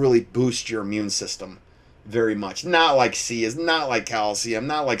going to really boost your immune system very much. Not like C, is not like calcium,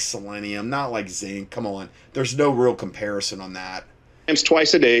 not like selenium, not like zinc. Come on. There's no real comparison on that.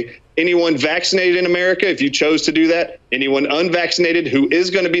 Twice a day. Anyone vaccinated in America, if you chose to do that, anyone unvaccinated who is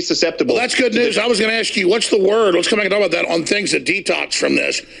going to be susceptible. Well, that's good news. I was going to ask you, what's the word? Let's come back and talk about that on things that detox from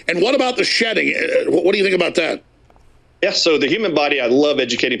this. And what about the shedding? What do you think about that? Yeah, so the human body, I love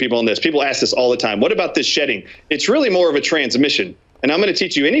educating people on this. People ask this all the time. What about this shedding? It's really more of a transmission. And I'm going to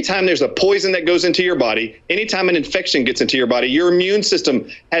teach you, anytime there's a poison that goes into your body, anytime an infection gets into your body, your immune system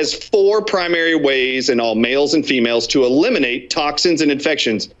has 4 primary ways in all males and females to eliminate toxins and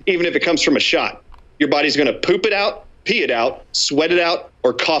infections, even if it comes from a shot. Your body's going to poop it out, pee it out, sweat it out,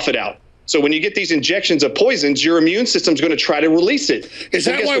 or cough it out. So when you get these injections of poisons, your immune system's going to try to release it. Is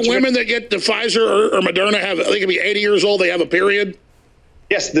that why women that get the Pfizer or Moderna they can be 80 years old, they have a period?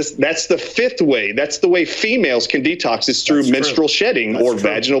 Yes, that's the 5th way. That's the way females can detox, is through menstrual shedding or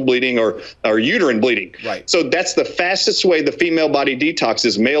vaginal bleeding or uterine bleeding. Right. So that's the fastest way the female body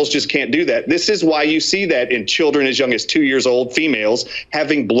detoxes. Males just can't do that. This is why you see that in children as young as 2 years old, females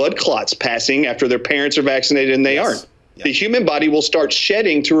having blood clots passing after their parents are vaccinated and they aren't. Yes. The human body will start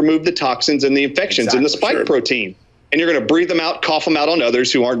shedding to remove the toxins and the infections in the spike protein. And you're going to breathe them out, cough them out on others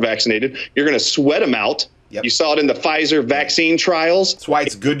who aren't vaccinated. You're going to sweat them out. Yep. You saw it in the Pfizer vaccine trials. That's why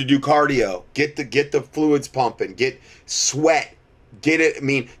it's good to do cardio. Get the fluids pumping. Get sweat. Get it. I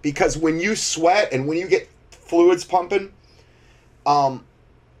mean, because when you sweat and when you get fluids pumping,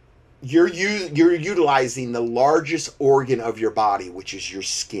 you're utilizing the largest organ of your body, which is your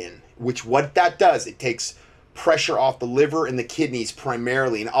skin. Which what that does, it takes pressure off the liver and the kidneys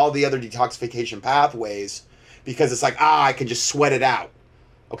primarily, and all the other detoxification pathways, because it's like I can just sweat it out.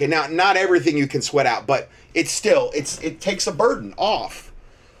 Okay, now not everything you can sweat out, but it's still it takes a burden off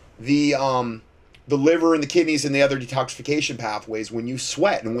the liver and the kidneys and the other detoxification pathways when you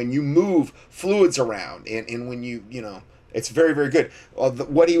sweat and when you move fluids around and when you it's very, very good.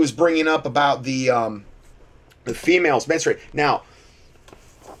 What he was bringing up about the females menstruate. Now,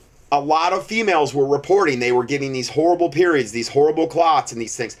 a lot of females were reporting they were getting these horrible periods, these horrible clots and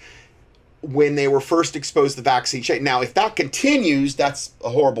these things when they were first exposed to the vaccine. Now, if that continues, that's a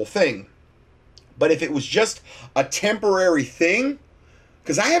horrible thing. But if it was just a temporary thing,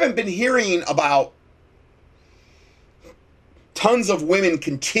 because I haven't been hearing about tons of women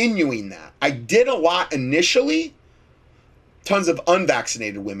continuing that. I did a lot initially, tons of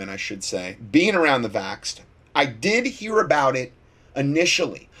unvaccinated women, I should say, being around the vaxxed. I did hear about it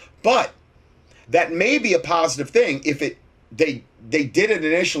initially, but that may be a positive thing if they did it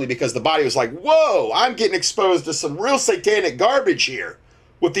initially because the body was like, whoa, I'm getting exposed to some real satanic garbage here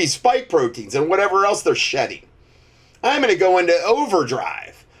with these spike proteins and whatever else they're shedding. I'm going to go into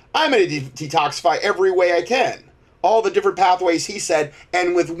overdrive. I'm going to detoxify every way I can. All the different pathways he said,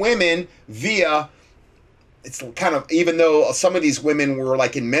 and with women via, it's kind of, even though some of these women were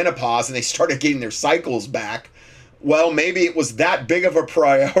like in menopause and they started getting their cycles back, well, maybe it was that big of a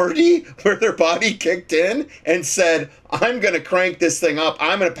priority where their body kicked in and said, I'm going to crank this thing up.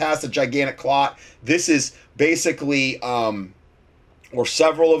 I'm going to pass a gigantic clot. This is basically, or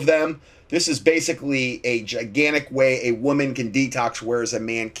several of them, this is basically a gigantic way a woman can detox, whereas a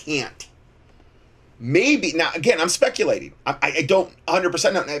man can't. Maybe, now again, I'm speculating. I don't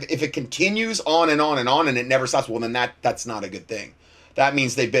 100% know. If it continues on and on and on and it never stops, well, then that's not a good thing. That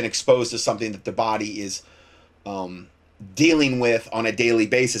means they've been exposed to something that the body is dealing with on a daily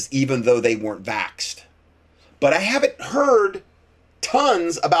basis, even though they weren't vaxxed. But I haven't heard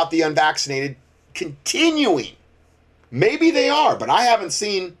tons about the unvaccinated continuing. Maybe they are, but I haven't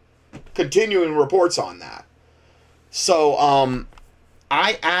seen continuing reports on that. So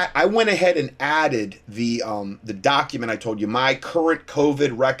I went ahead and added the document I told you, my current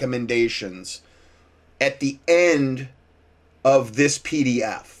COVID recommendations, at the end of this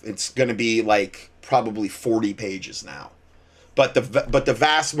PDF. It's going to be like probably 40 pages now, but the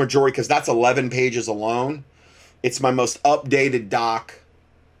vast majority, because that's 11 pages alone, it's my most updated doc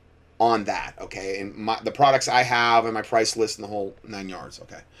on that. Okay, and the products I have and my price list and the whole 9 yards.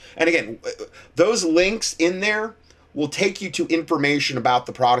 Okay, and again, those links in there will take you to information about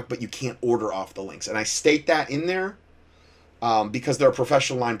the product, but you can't order off the links, and I state that in there because they're a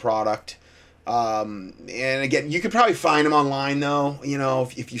professional line product. And again, you could probably find them online though,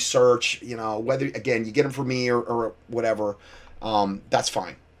 if you search, whether, again, you get them from me or whatever, that's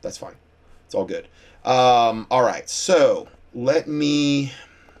fine. That's fine. It's all good. All right. So let me,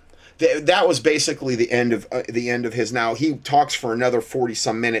 that was basically the end of his. Now he talks for another 40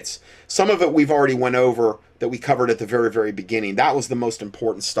 some minutes. Some of it we've already went over that we covered at the very, very beginning. That was the most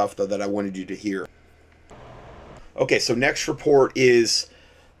important stuff though that I wanted you to hear. Okay. So next report is,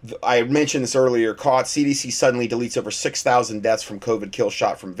 I mentioned this earlier, caught CDC suddenly deletes over 6,000 deaths from COVID kill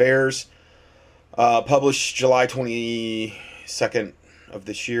shot from VAERS. Published July 22nd of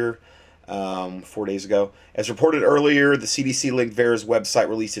this year, 4 days ago. As reported earlier, the CDC-linked VAERS website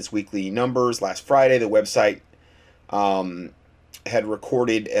released its weekly numbers last Friday. The website had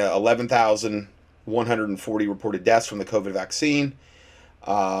recorded 11,000 140 reported deaths from the COVID vaccine.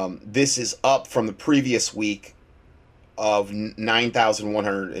 This is up from the previous week of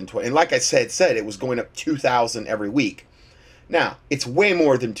 9,120. And like I said, it was going up 2,000 every week. Now, it's way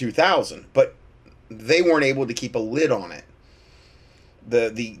more than 2,000, but they weren't able to keep a lid on it.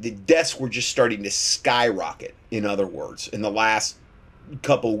 The deaths were just starting to skyrocket, in other words, in the last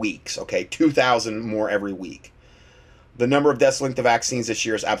couple weeks, okay? 2,000 more every week. The number of deaths linked to vaccines this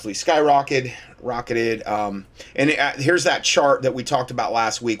year is absolutely rocketed. Here's that chart that we talked about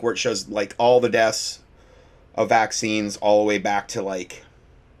last week where it shows like all the deaths of vaccines all the way back to like,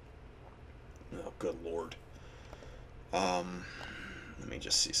 oh, good Lord. Let me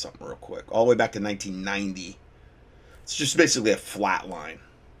just see something real quick. All the way back to 1990. It's just basically a flat line.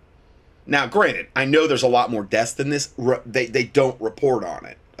 Now, granted, I know there's a lot more deaths than this. They don't report on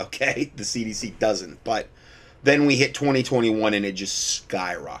it, okay? The CDC doesn't. But then we hit 2021 and it just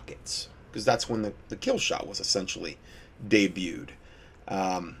skyrockets. Because that's when the kill shot was essentially debuted.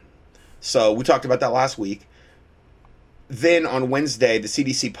 So we talked about that last week. Then on Wednesday, the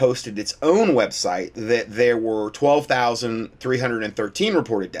CDC posted its own website that there were 12,313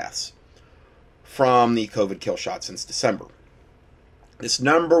 reported deaths from the COVID kill shot since December. This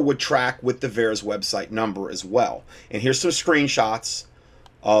number would track with the VAERS website number as well. And here's some screenshots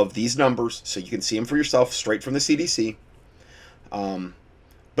of these numbers so you can see them for yourself straight from the CDC.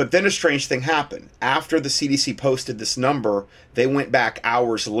 But then a strange thing happened. After the CDC posted this number, they went back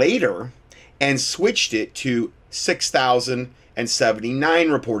hours later and switched it to 6,079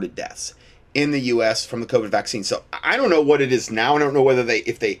 reported deaths in the U.S. from the COVID vaccine. So I don't know what it is now. I don't know whether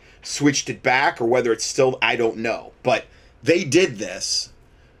if they switched it back or whether it's still, I don't know. But they did this,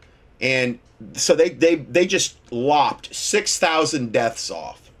 and so they just lopped 6,000 deaths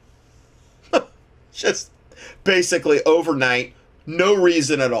off. Just basically overnight, no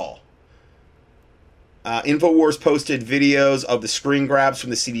reason at all. InfoWars posted videos of the screen grabs from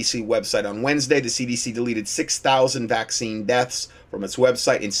the CDC website on Wednesday. The CDC deleted 6,000 vaccine deaths from its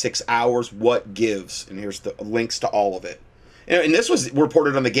website in 6 hours. What gives? And here's the links to all of it. And this was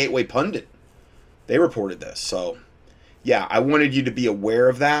reported on the Gateway Pundit. They reported this. So, yeah, I wanted you to be aware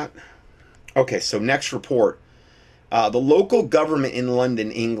of that. Okay, so next report. The local government in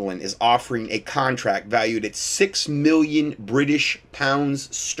London, England, is offering a contract valued at 6 million British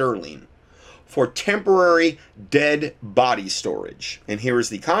pounds sterling for temporary dead body storage. And here is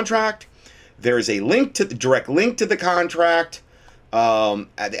the contract. There is a link to the direct link to the contract,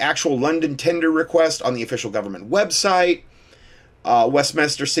 the actual London tender request on the official government website.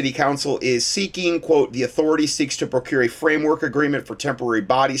 Westminster City Council is seeking, quote, the authority seeks to procure a framework agreement for temporary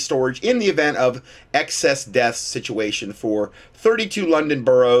body storage in the event of excess death situation for 32 London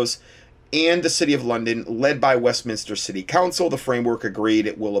boroughs and the City of London, led by Westminster City Council. The framework agreed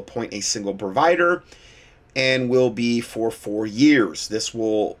it will appoint a single provider and will be for 4 years. This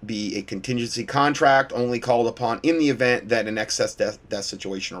will be a contingency contract only called upon in the event that an excess death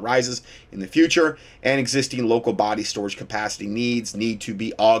situation arises in the future and existing local body storage capacity needs need to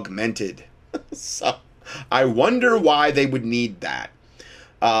be augmented. So I wonder why they would need that.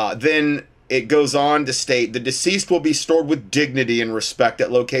 Then it goes on to state the deceased will be stored with dignity and respect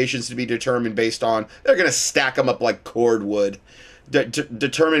at locations to be determined based on, they're going to stack them up like cordwood,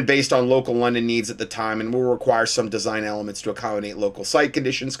 determined based on local London needs at the time, and will require some design elements to accommodate local site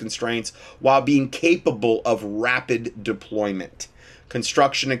conditions, constraints, while being capable of rapid deployment,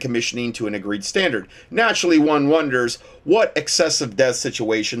 construction and commissioning to an agreed standard. Naturally, one wonders what excessive death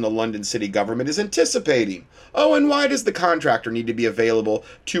situation the London city government is anticipating. Oh, and why does the contractor need to be available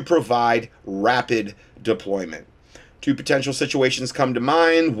to provide rapid deployment? Two potential situations come to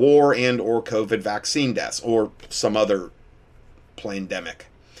mind: war and or COVID vaccine deaths, or some other pandemic.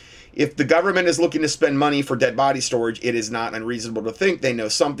 If the government is looking to spend money for dead body storage, it is not unreasonable to think they know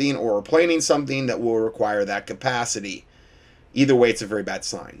something or are planning something that will require that capacity. Either way, it's a very bad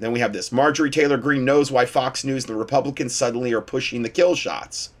sign. Then we have this. Marjorie Taylor Greene knows why Fox News and the Republicans suddenly are pushing the kill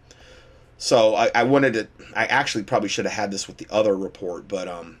shots. So I actually probably should have had this with the other report, but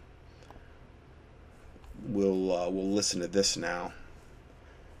we'll listen to this now.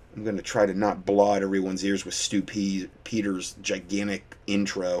 I'm going to try to not blow out everyone's ears with Stu Peters' gigantic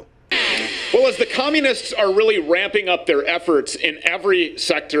intro. Well, as the communists are really ramping up their efforts in every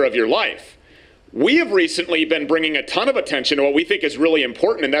sector of your life, we have recently been bringing a ton of attention to what we think is really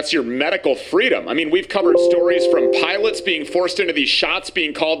important, and that's your medical freedom. I mean, we've covered stories from pilots being forced into these shots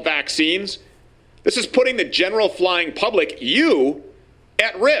being called vaccines. This is putting the general flying public, you,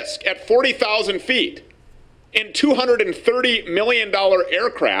 at risk at 40,000 feet in $230 million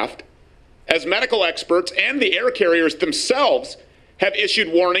aircraft, as medical experts and the air carriers themselves have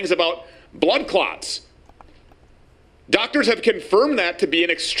issued warnings about blood clots. Doctors have confirmed that to be an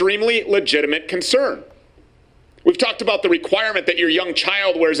extremely legitimate concern. We've talked about the requirement that your young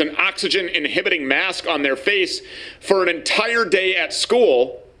child wears an oxygen-inhibiting mask on their face for an entire day at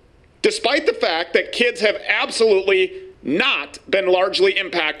school, despite the fact that kids have absolutely not been largely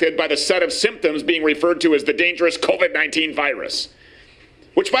impacted by the set of symptoms being referred to as the dangerous COVID-19 virus,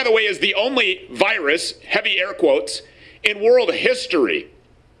 which, by the way, is the only virus, heavy air quotes, in world history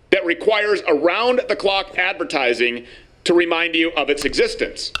that requires around-the-clock advertising to remind you of its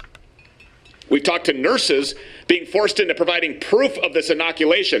existence. We've talked to nurses being forced into providing proof of this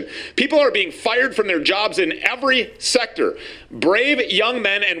inoculation. People are being fired from their jobs in every sector. Brave young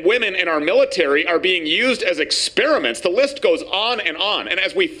men and women in our military are being used as experiments. The list goes on. And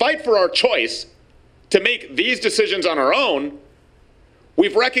as we fight for our choice to make these decisions on our own,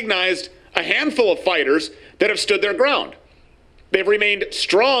 we've recognized a handful of fighters that have stood their ground. They've remained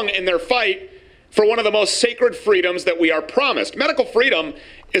strong in their fight for one of the most sacred freedoms that we are promised. Medical freedom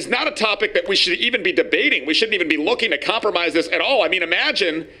is not a topic that we should even be debating. We shouldn't even be looking to compromise this at all. I mean,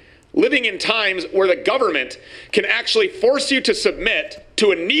 imagine living in times where the government can actually force you to submit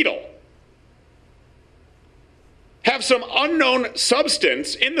to a needle, have some unknown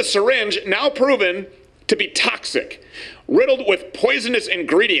substance in the syringe now proven to be toxic, riddled with poisonous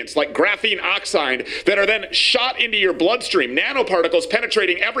ingredients like graphene oxide that are then shot into your bloodstream, nanoparticles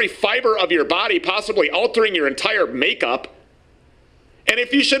penetrating every fiber of your body, possibly altering your entire makeup. And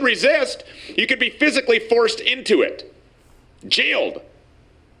if you should resist, you could be physically forced into it, jailed,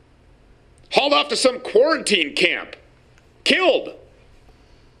 hauled off to some quarantine camp, killed.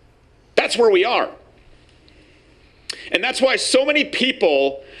 That's where we are. And that's why so many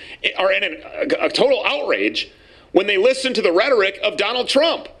people are in a total outrage when they listen to the rhetoric of Donald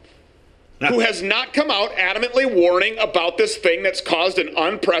Trump, who has not come out adamantly warning about this thing that's caused an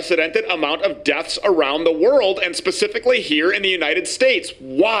unprecedented amount of deaths around the world, and specifically here in the United States.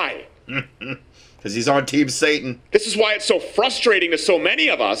 Why? Because he's on Team Satan. This is why it's so frustrating to so many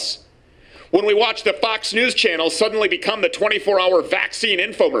of us when we watch the Fox News channel suddenly become the 24-hour vaccine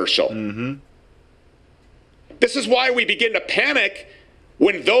infomercial. Mm-hmm. This is why we begin to panic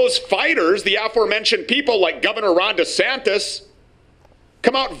when those fighters, the aforementioned people like Governor Ron DeSantis,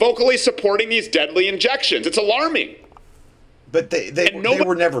 come out vocally supporting these deadly injections. It's alarming. But they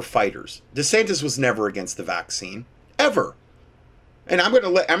were never fighters. DeSantis was never against the vaccine, ever. And I'm going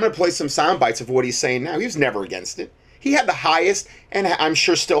to play some sound bites of what he's saying now. He was never against it. He had the highest, and I'm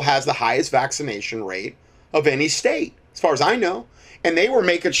sure still has the highest vaccination rate of any state, as far as I know. And they were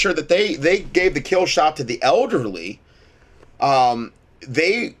making sure that they gave the kill shot to the elderly.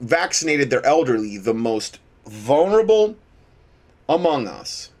 They vaccinated their elderly, the most vulnerable among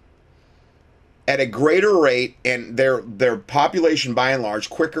us, at a greater rate, and their population by and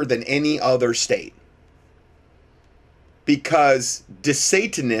large quicker than any other state. Because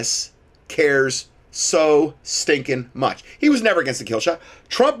DeSantis cares so stinking much. He was never against the kill shot.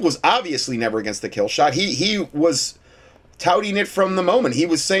 Trump was obviously never against the kill shot. He was touting it from the moment. He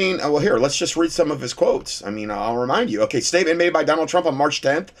was saying, oh, well, here, let's just read some of his quotes. I mean, I'll remind you. Okay, statement made by Donald Trump on March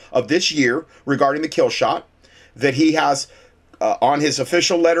 10th of this year regarding the kill shot that he has on his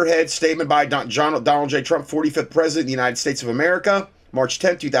official letterhead. Statement by Donald J. Trump, 45th President of the United States of America, March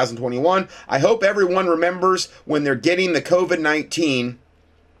 10th, 2021. I hope everyone remembers when they're getting the COVID-19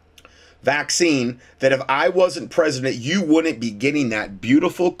 vaccine that if I wasn't president, you wouldn't be getting that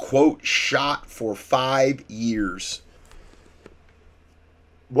beautiful, quote, shot for 5 years.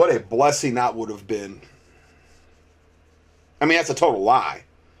 What a blessing that would have been. I mean, that's a total lie.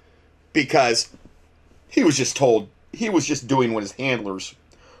 Because he was just doing what his handlers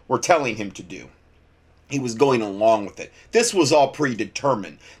were telling him to do. He was going along with it. This was all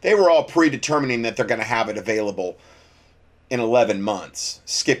predetermined. They were all predetermining that they're going to have it available in 11 months.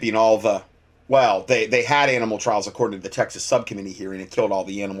 Skipping all the... Well, they had animal trials according to the Texas subcommittee hearing. It killed all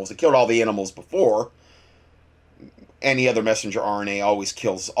the animals. It killed all the animals before. Any other messenger RNA always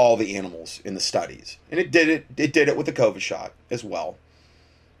kills all the animals in the studies. And it did it with the COVID shot as well.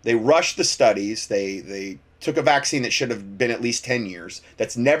 They rushed the studies. They took a vaccine that should have been at least 10 years,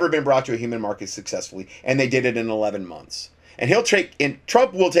 that's never been brought to a human market successfully, and they did it in 11 months. And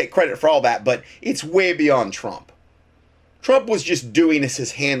Trump will take credit for all that, but it's way beyond Trump. Trump was just doing as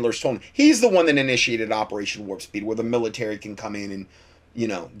his handlers told him. He's the one that initiated Operation Warp Speed, where the military can come in and,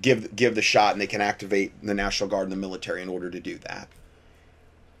 give the shot, and they can activate the National Guard and the military in order to do that.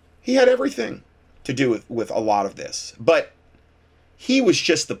 He had everything to do with a lot of this. But he was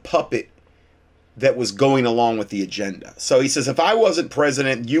just the puppet that was going along with the agenda. So he says, if I wasn't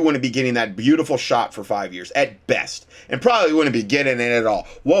president, you wouldn't be getting that beautiful shot for 5 years at best, and probably wouldn't be getting it at all.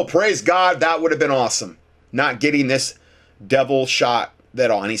 Well, praise God, that would have been awesome. Not getting this devil shot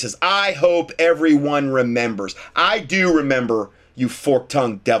at all. And he says, I hope everyone remembers. I do remember, you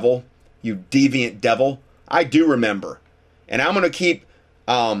fork-tongued devil, you deviant devil. I do remember. And I'm going to keep,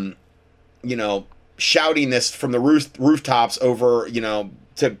 shouting this from the rooftops over,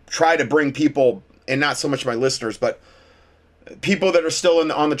 to try to bring people, and not so much my listeners, but people that are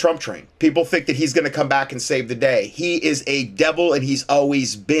still on the Trump train. People think that he's going to come back and save the day. He is a devil, and he's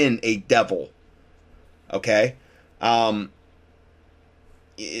always been a devil. Okay?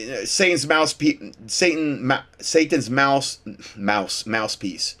 Satan's mouthpiece. Satan's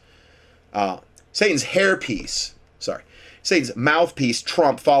hairpiece. Sorry. Satan's mouthpiece,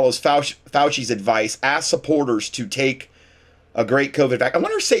 Trump, follows Fauci's advice, asks supporters to take a great COVID vaccine. I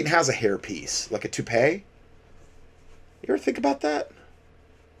wonder if Satan has a hairpiece, like a toupee. You ever think about that?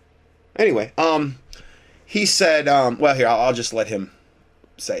 Anyway, he said, well, here, I'll just let him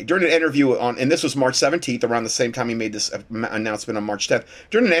say. During an interview and this was March 17th, around the same time he made this announcement on March 10th.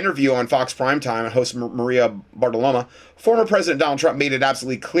 During an interview on Fox Primetime, host Maria Bartiromo, former President Donald Trump made it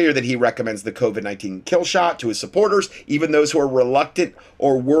absolutely clear that he recommends the COVID-19 kill shot to his supporters, even those who are reluctant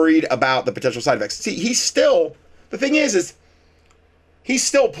or worried about the potential side effects. See, the thing is he's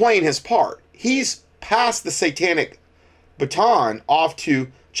still playing his part. He's passed the satanic baton off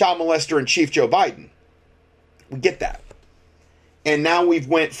to child molester in chief Joe Biden. We get that. And now we've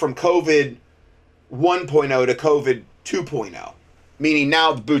went from COVID 1.0 to COVID 2.0, meaning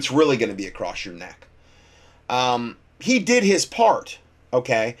now the boot's really going to be across your neck. He did his part,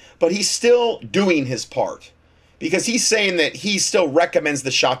 okay? But he's still doing his part because he's saying that he still recommends the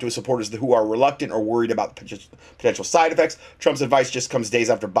shot to his supporters who are reluctant or worried about potential side effects. Trump's advice just comes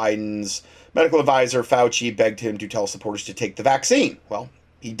days after Biden's medical advisor, Fauci, begged him to tell supporters to take the vaccine. Well,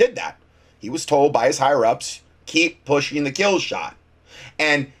 he did that. He was told by his higher-ups, keep pushing the kill shot.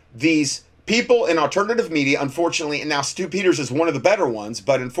 And these people in alternative media, unfortunately, and now Stu Peters is one of the better ones,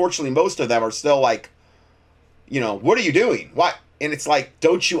 but unfortunately most of them are still like, what are you doing? What? And it's like,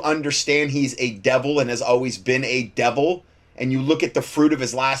 don't you understand he's a devil and has always been a devil? And you look at the fruit of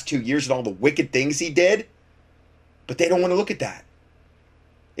his last 2 years and all the wicked things he did, but they don't want to look at that.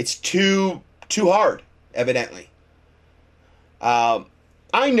 It's too hard, evidently. I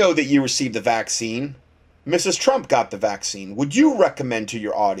know that you received the vaccine. Mrs. Trump got the vaccine. Would you recommend to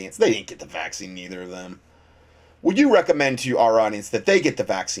your audience? They didn't get the vaccine, neither of them. Would you recommend to our audience that they get the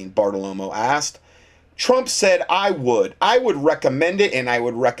vaccine? Bartiromo asked. Trump said, I would. I would recommend it, and I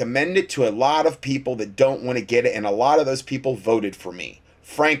would recommend it to a lot of people that don't want to get it, and a lot of those people voted for me,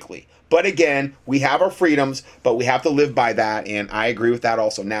 frankly. But again, we have our freedoms, but we have to live by that, and I agree with that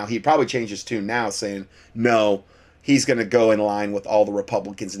also. Now, he probably changed his tune now, saying, no, he's going to go in line with all the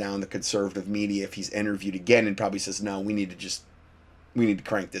Republicans now in the conservative media if he's interviewed again, and probably says, no, we need to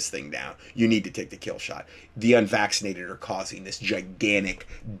crank this thing down. You need to take the kill shot. The unvaccinated are causing this gigantic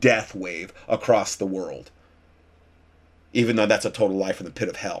death wave across the world. Even though that's a total lie from the pit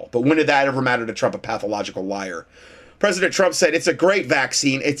of hell. But when did that ever matter to Trump, a pathological liar? President Trump said, it's a great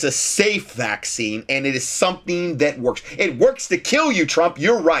vaccine, it's a safe vaccine, and it is something that works. It works to kill you, Trump.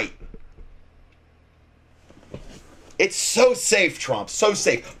 You're right. It's so safe, Trump, so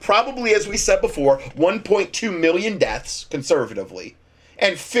safe. Probably, as we said before, 1.2 million deaths, conservatively,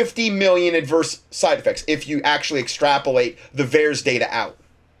 and 50 million adverse side effects if you actually extrapolate the VAERS data out.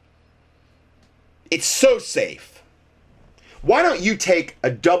 It's so safe. Why don't you take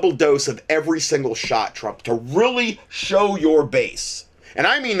a double dose of every single shot, Trump, to really show your base, and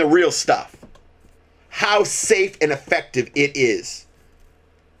I mean the real stuff, how safe and effective it is.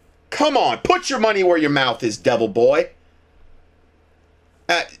 Come on, put your money where your mouth is, devil boy.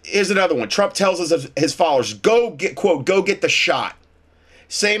 Here's another one. Trump tells his followers, go get the shot.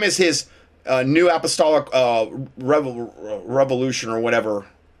 Same as his new apostolic revolution or whatever,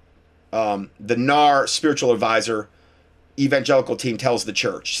 the NAR spiritual advisor evangelical team tells the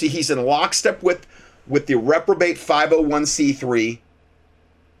church. See, he's in lockstep with the reprobate 501c3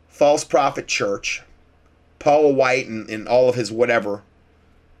 false prophet church, Paul White and all of his whatever.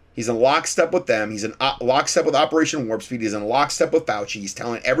 He's in lockstep with them. He's in lockstep with Operation Warp Speed. He's in lockstep with Fauci. He's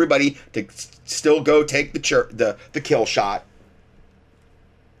telling everybody to still go take the kill shot.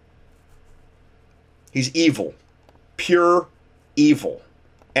 He's evil. Pure evil.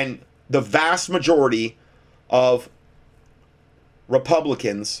 And the vast majority of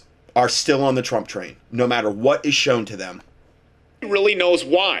Republicans are still on the Trump train, no matter what is shown to them. He really knows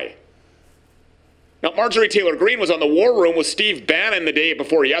why. Now, Marjorie Taylor Greene was on the War Room with Steve Bannon the day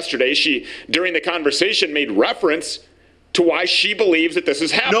before yesterday. She, during the conversation, made reference to why she believes that this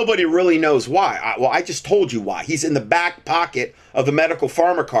is happening. Nobody really knows why. I just told you why. He's in the back pocket of the medical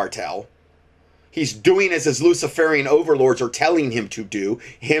pharma cartel. He's doing as his Luciferian overlords are telling him to do.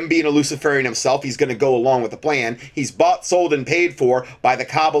 Him being a Luciferian himself, he's going to go along with the plan. He's bought, sold, and paid for by the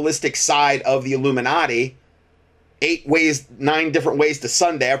Kabbalistic side of the Illuminati. 9 different ways to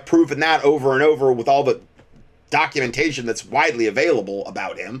Sunday. I've proven that over and over with all the documentation that's widely available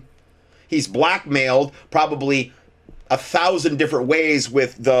about him. He's blackmailed probably 1,000 different ways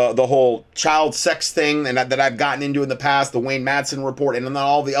with the whole child sex thing and that I've gotten into in the past, the Wayne Madsen report, and then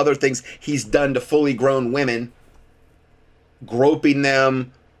all the other things he's done to fully grown women, groping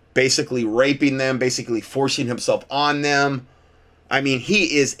them, basically raping them, basically forcing himself on them. I mean,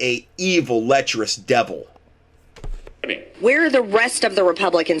 he is a evil, lecherous devil. Where are the rest of the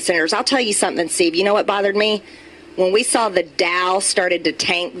Republican senators? I'll tell you something, Steve. You know what bothered me? When we saw the Dow started to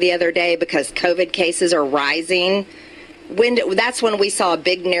tank the other day because COVID cases are rising, that's when we saw a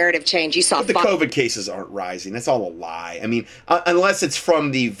big narrative change. You saw but the COVID cases aren't rising. That's all a lie. I mean, unless it's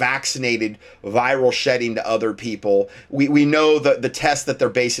from the vaccinated viral shedding to other people, we know that the test that they're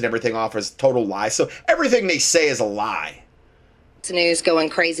basing everything off is total lie. So everything they say is a lie. News going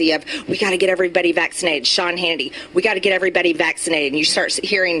crazy of we got to get everybody vaccinated. Sean Hannity, we got to get everybody vaccinated. And you start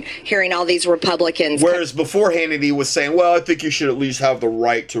hearing all these Republicans. Whereas before Hannity was saying, well, I think you should at least have the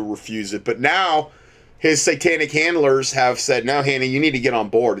right to refuse it. But now his satanic handlers have said, no, Hannity, you need to get on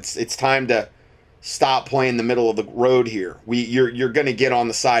board. It's time to stop playing the middle of the road here. You're going to get on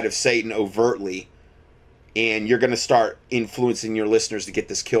the side of Satan overtly. And you're going to start influencing your listeners to get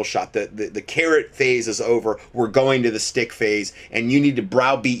this kill shot. The carrot phase is over. We're going to the stick phase. And you need to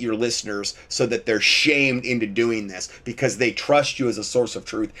browbeat your listeners so that they're shamed into doing this because they trust you as a source of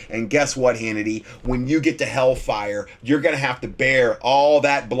truth. And guess what, Hannity? When you get to hellfire, you're going to have to bear all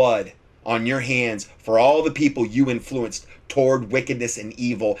that blood on your hands for all the people you influenced toward wickedness and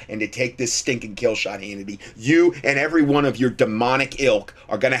evil and to take this stinking kill shot, Hannity. You and every one of your demonic ilk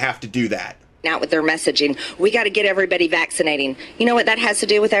are going to have to do that. Out with their messaging. We got to get everybody vaccinating. You know what that has to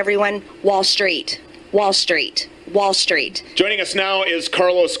do with, everyone? Wall Street. Wall Street. Wall Street. Joining us now is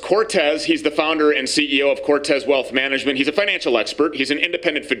Carlos Cortez. He's the founder and CEO of Cortez Wealth Management. He's a financial expert. He's an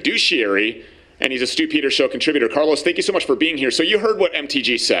independent fiduciary, and he's a Stu Peters Show contributor. Carlos, thank you so much for being here. So you heard what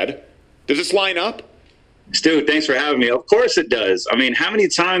MTG said. Does this line up? Stu, thanks for having me. Of course it does. I mean, how many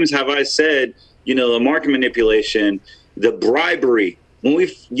times have I said, the market manipulation, the bribery? When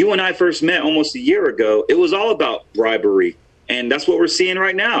you and I first met almost a year ago, it was all about bribery. And that's what we're seeing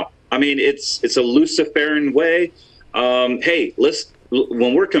right now. I mean, it's a Luciferian way. Hey,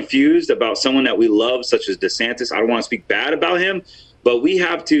 when we're confused about someone that we love, such as DeSantis, I don't want to speak bad about him, but we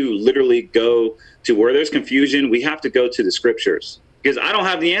have to literally go to where there's confusion. We have to go to the scriptures because I don't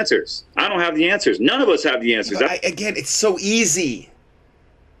have the answers. I don't have the answers. None of us have the answers. Again, it's so easy.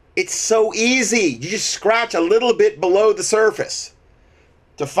 It's so easy. You just scratch a little bit below the surface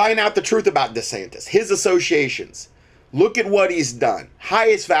to find out the truth about DeSantis, his associations. Look at what he's done.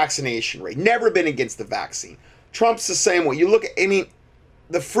 Highest vaccination rate. Never been against the vaccine. Trump's the same way. You look at,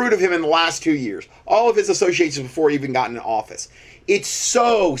 the fruit of him in the last 2 years. All of his associations before he even got in office. It's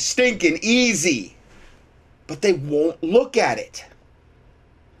so stinking easy. But they won't look at it.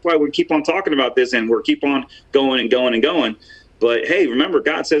 Why we keep on talking about this and we're keep on going and going and going. But hey, remember,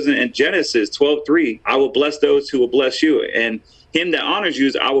 God says in Genesis 12:3, I will bless those who will bless you. And him that honors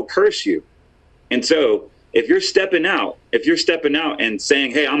you, I will curse you. And so if you're stepping out and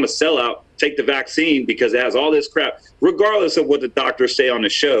saying, hey, I'm a sellout, take the vaccine because it has all this crap, regardless of what the doctors say on the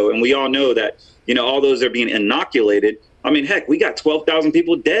show. And we all know that, all those are being inoculated. I mean, heck, we got 12,000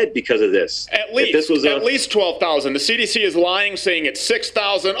 people dead because of this. At least 12,000. The CDC is lying, saying it's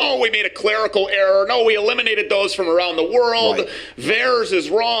 6,000. Oh, we made a clerical error. No, we eliminated those from around the world. Right. Theirs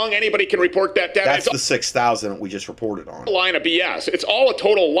is wrong. Anybody can report that data. That's the 6,000 we just reported on. A line of BS. It's all a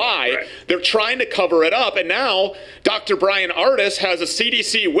total lie. Right. They're trying to cover it up. And now Dr. Brian Ardis has a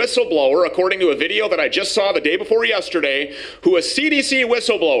CDC whistleblower, according to a video that I just saw the day before yesterday, who a CDC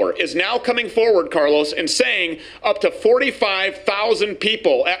whistleblower is now coming forward, Carlos, and saying up to 45,000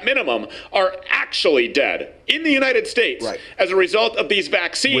 people at minimum are actually dead in the United States as a result of these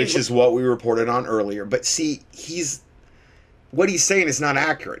vaccines. Which is what we reported on earlier. But see, what he's saying is not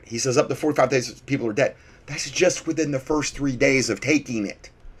accurate. He says up to 45,000 people are dead. That's just within the first 3 days of taking it.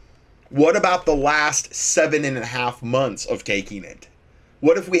 What about the last 7.5 months of taking it?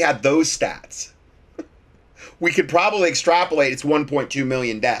 What if we had those stats? We could probably extrapolate it's 1.2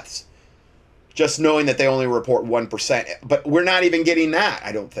 million deaths. Just knowing that they only report 1%. But we're not even getting that,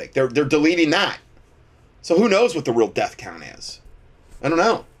 I don't think. They're deleting that. So who knows what the real death count is? I don't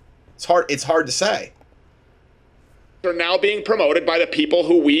know. It's hard to say. Are now being promoted by the people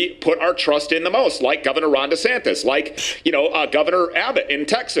who we put our trust in the most, like Governor Ron DeSantis, like, Governor Abbott in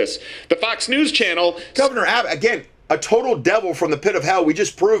Texas. The Fox News channel. Governor Abbott, again, a total devil from the pit of hell. We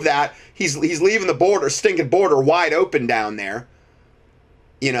just proved that. He's leaving the stinking border wide open down there.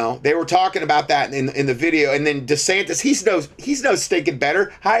 They were talking about that in the video. And then DeSantis, he's no stinking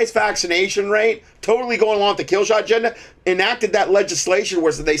better. Highest vaccination rate, totally going along with the kill shot agenda. Enacted that legislation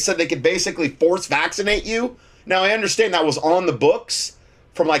where they said they could basically force vaccinate you. Now, I understand that was on the books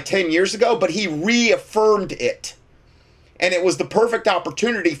from like 10 years ago, but he reaffirmed it. And it was the perfect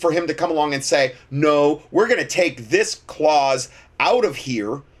opportunity for him to come along and say, no, we're going to take this clause out of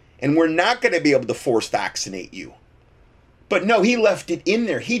here, and we're not going to be able to force vaccinate you. But no, he left it in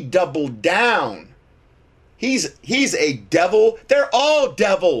there. He doubled down. He's a devil. They're all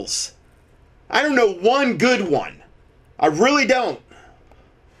devils. I don't know one good one. I really don't.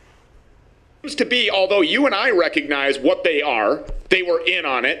 To be, although you and I recognize what they are, they were in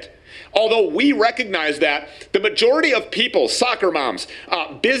on it. Although we recognize that the majority of people, soccer moms,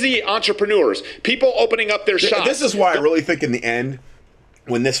 busy entrepreneurs, people opening up their shops. This is why I really think in the end,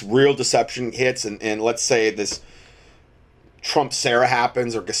 when this real deception hits, and let's say this Trump-Sarah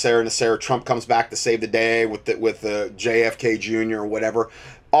happens, or Sarah Trump comes back to save the day with the JFK Jr. or whatever.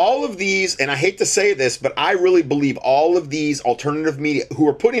 All of these, and I hate to say this, but I really believe all of these alternative media who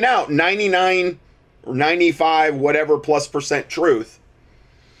are putting out 99 or 95 whatever plus % truth,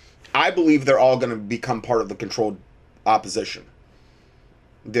 I believe they're all going to become part of the controlled opposition.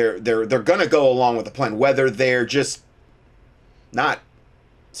 They're going to go along with the plan, whether they're just not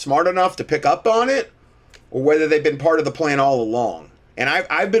smart enough to pick up on it, or whether they've been part of the plan all along. And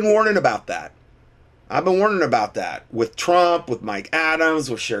I've been warning about that. I've been warning about that with Trump, with Mike Adams,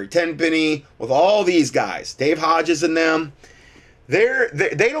 with Sherry Tenpenny, with all these guys, Dave Hodges and them. They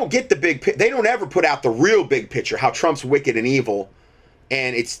don't get the they don't ever put out the real big picture, how Trump's wicked and evil,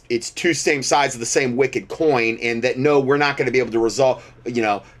 and it's two same sides of the same wicked coin, and that no, we're not going to be able to resolve,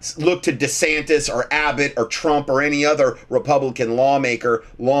 look to DeSantis or Abbott or Trump or any other Republican lawmaker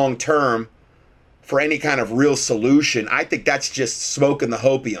long term for any kind of real solution. I think that's just smoke in the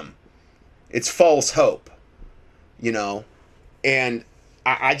hopium. It's false hope, and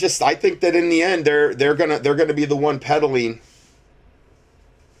I think that in the end they're gonna be the one peddling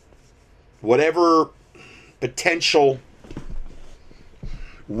whatever potential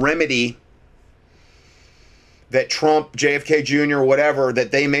remedy that Trump, JFK Jr., whatever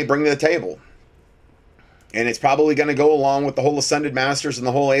that they may bring to the table, and it's probably going to go along with the whole Ascended Masters and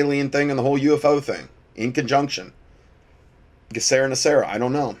the whole alien thing and the whole UFO thing in conjunction. GESARA and NESARA, I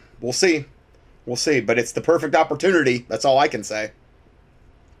don't know. We'll see. We'll see, but it's the perfect opportunity. That's all I can say.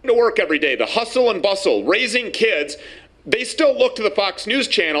 To work every day, the hustle and bustle, raising kids, they still look to the Fox News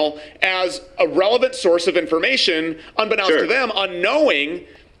channel as a relevant source of information, unbeknownst to them, unknowing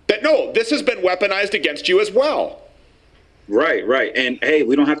that, no, this has been weaponized against you as well. Right. And, hey,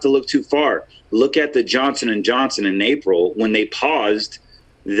 we don't have to look too far. Look at the Johnson & Johnson in April when they paused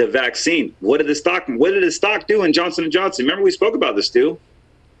the vaccine. What did the stock do in Johnson & Johnson? Remember we spoke about this, Stu?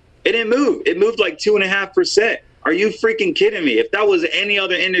 It didn't move. It moved like 2.5%. Are you freaking kidding me? If that was any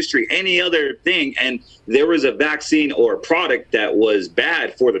other industry, any other thing, and there was a vaccine or a product that was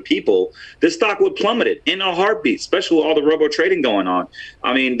bad for the people, the stock would plummet in a heartbeat, especially with all the robo trading going on.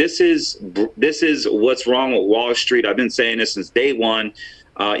 I mean, this is what's wrong with Wall Street. I've been saying this since day one.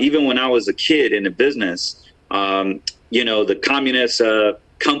 Even when I was a kid in the business, the communist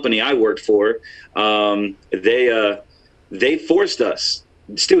company I worked for, they forced us.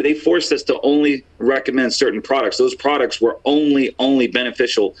 Stu, they forced us to only recommend certain products. Those products were only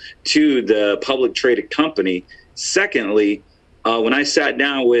beneficial to the public traded company. Secondly, when I sat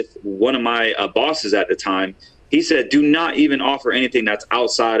down with one of my bosses at the time, he said, do not even offer anything that's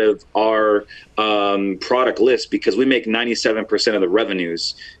outside of our product list, because we make 97% of the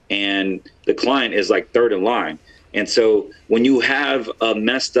revenues and the client is like third in line. And so when you have a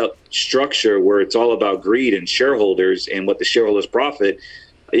messed up structure where it's all about greed and shareholders and what the shareholders profit,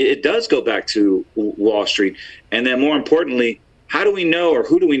 it does go back to Wall Street. And then more importantly, how do we know, or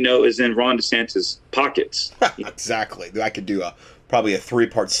who do we know is in Ron DeSantis' pockets? Exactly. I could do probably a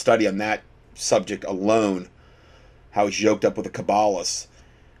 3-part study on that subject alone, how he's yoked up with the Kabbalists.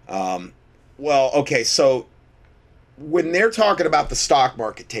 So when they're talking about the stock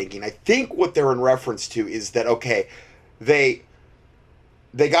market tanking, I think what they're in reference to is that, okay, they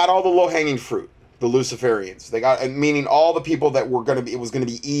got all the low-hanging fruit. the Luciferians. They got, meaning all the people that were going to be, it was going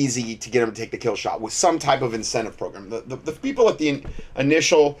to be easy to get them to take the kill shot with some type of incentive program. The people at the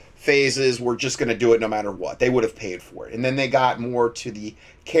initial phases were just going to do it no matter what. They would have paid for it. And then they got more to the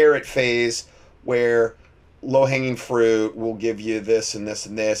carrot phase where low-hanging fruit will give you this and this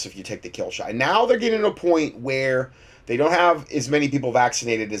and this if you take the kill shot. And now they're getting to a point where they don't have as many people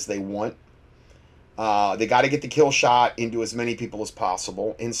vaccinated as they want. They got to get the kill shot into as many people as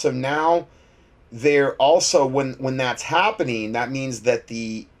possible. And so now they're also, when that's happening, that means that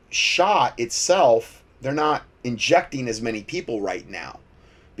the shot itself, they're not injecting as many people right now.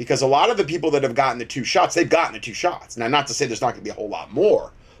 Because a lot of the people that have gotten the 2 shots, they've gotten the 2 shots. Now, not to say there's not going to be a whole lot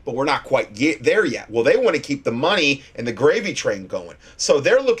more, but we're not quite there yet. Well, they want to keep the money and the gravy train going. So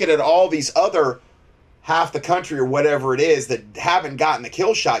they're looking at all these other half the country or whatever it is that haven't gotten the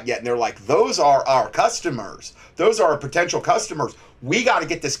kill shot yet. And they're like, those are our customers. Those are our potential customers. We got to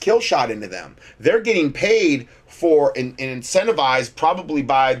get this kill shot into them. They're getting paid for and incentivized probably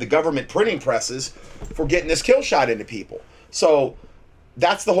by the government printing presses for getting this kill shot into people. So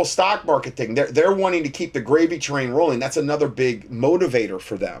that's the whole stock market thing. They're wanting to keep the gravy train rolling. That's another big motivator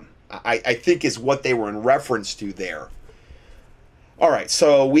for them, I think, is what they were in reference to there. All right,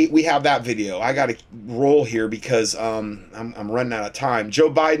 so we have that video. I got to roll here because I'm running out of time.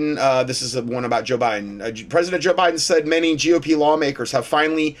 Joe Biden, this is the one about Joe Biden. President Joe Biden said many GOP lawmakers have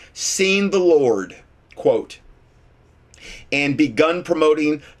finally seen the Lord, quote, and begun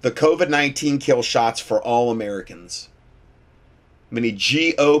promoting the COVID-19 kill shots for all Americans. Many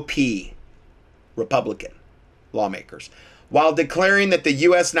GOP Republican lawmakers, while declaring that the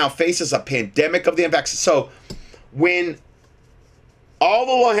U.S. now faces a pandemic of the unvaccinated. So when all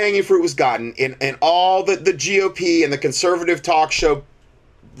the low-hanging fruit was gotten, and all the GOP and the conservative talk show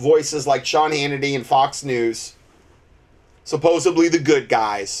voices like Sean Hannity and Fox News, supposedly the good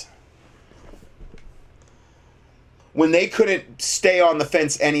guys, when they couldn't stay on the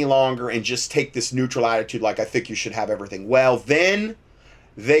fence any longer and just take this neutral attitude like, I think you should have everything, well, then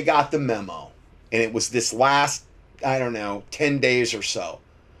they got the memo. And it was this last, 10 days or so.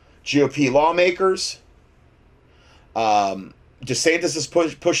 GOP lawmakers, DeSantis is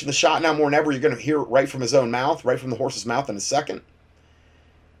pushing the shot now more than ever. You're going to hear it right from his own mouth, right from the horse's mouth in a second.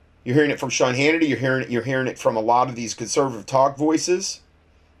 You're hearing it from Sean Hannity. You're hearing it from a lot of these conservative talk voices,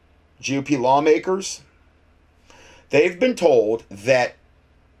 GOP lawmakers. They've been told that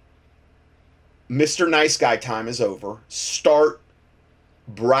Mr. Nice Guy time is over. Start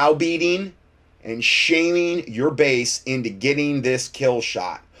browbeating and shaming your base into getting this kill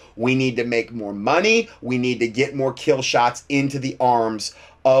shot. We need to make more money. We need to get more kill shots into the arms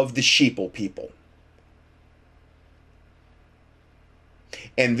of the sheeple people.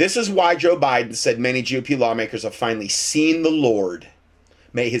 And this is why Joe Biden said many GOP lawmakers have finally seen the Lord.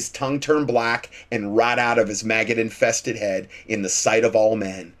 May his tongue turn black and rot out of his maggot-infested head in the sight of all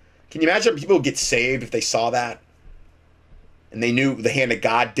men. Can you imagine people would get saved if they saw that? And they knew the hand of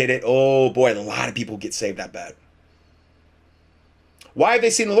God did it? Oh boy, a lot of people get saved, I bet. Why have they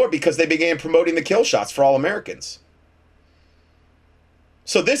seen the Lord? Because they began promoting the kill shots for all Americans.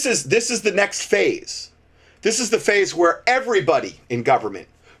 So this is the next phase. This is the phase where everybody in government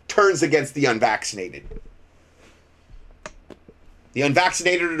turns against the unvaccinated. The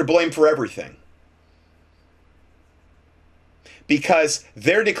unvaccinated are to blame for everything. Because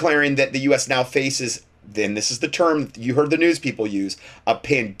they're declaring that the U.S. now faces, then this is the term you heard the news people use, a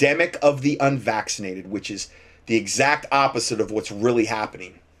pandemic of the unvaccinated, which is the exact opposite of what's really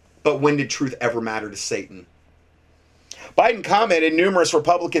happening. But when did truth ever matter to Satan? Biden commented numerous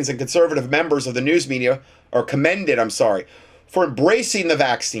Republicans and conservative members of the news media, or commended, for embracing the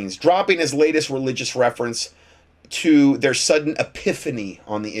vaccines, dropping his latest religious reference to their sudden epiphany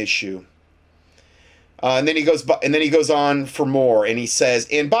on the issue. And then he goes on for more, and he says,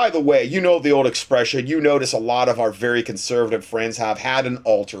 and by the way, you know the old expression, you notice a lot of our very conservative friends have had an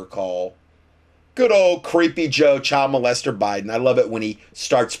altar call. Good old creepy Joe, child molester Biden. I love it when he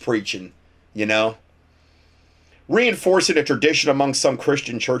starts preaching, Reinforcing a tradition among some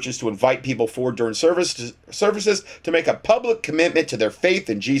Christian churches to invite people forward during services to make a public commitment to their faith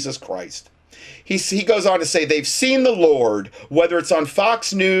in Jesus Christ. He goes on to say they've seen the Lord, whether it's on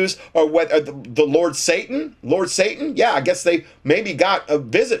Fox News or whether the Lord Satan. Yeah, I guess they maybe got a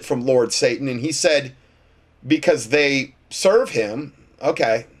visit from Lord Satan, and he said because they serve him,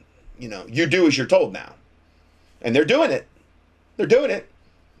 okay, you do as you're told now. And they're doing it.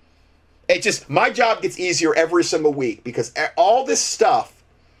 It just, my job gets easier every single week because all this stuff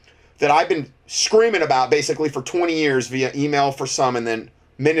that I've been screaming about basically for 20 years via email for some and then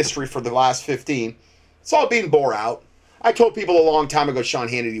ministry for the last 15, it's all being bore out. I told people a long time ago Sean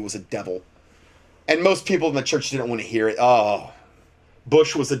Hannity was a devil. And most people in the church didn't want to hear it. Oh,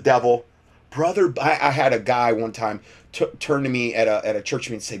 Bush was a devil. Brother, I had a guy one time turn to me at a church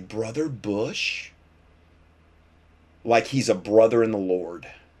meeting and say, Brother Bush? Like he's a brother in the Lord.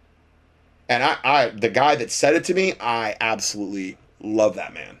 And the guy that said it to me, I absolutely love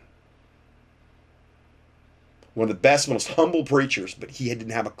that man. One of the best, most humble preachers, but he didn't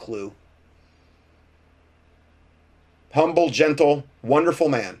have a clue. Humble, gentle, wonderful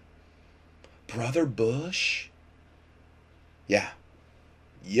man. Brother Bush? Yeah.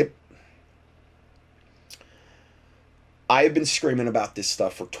 Yep. I have been screaming about this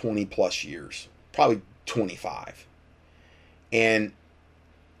stuff for 20 plus years, probably 25. And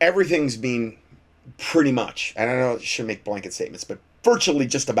everything's been pretty much, and I know I shouldn't make blanket statements, but virtually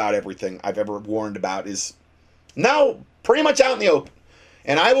just about everything I've ever warned about is now pretty much out in the open.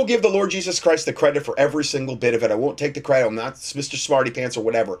 And I will give the Lord Jesus Christ the credit for every single bit of it. I won't take the credit. I'm not Mr. Smarty Pants or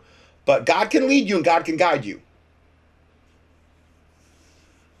whatever. But God can lead you and God can guide you.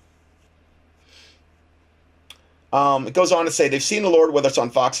 It goes on to say they've seen the Lord, whether it's on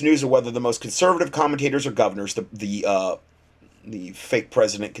Fox News or whether the most conservative commentators or governors. The fake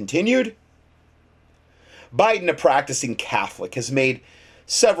president continued. Biden, a practicing Catholic, has made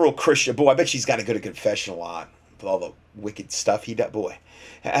several Christian... Boy, I bet she's got to go to confession a lot with all the wicked stuff he does. Boy.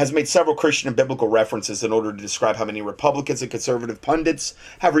 Has made several Christian and biblical references in order to describe how many Republicans and conservative pundits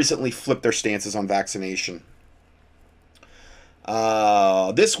have recently flipped their stances on vaccination.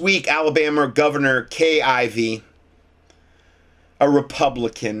 This week, Alabama Governor Kay Ivey, a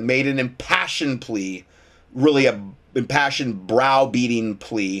Republican, made an impassioned plea, really a impassioned browbeating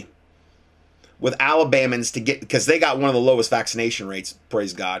plea with Alabamans to get, because they got one of the lowest vaccination rates,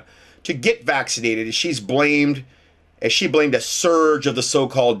 praise God, to get vaccinated as she blamed a surge of the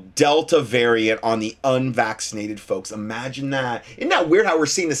so-called Delta variant on the unvaccinated folks. Imagine that. Isn't that weird how we're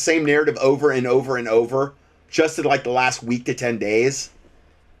seeing the same narrative over and over and over just in like the last week to 10 days?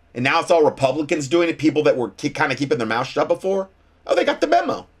 And now it's all Republicans doing it, people that were kind of keeping their mouth shut before. Oh, they got the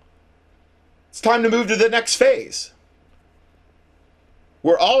memo. It's time to move to the next phase.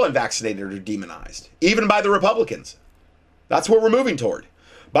 We're all unvaccinated or demonized, even by the Republicans. That's what we're moving toward.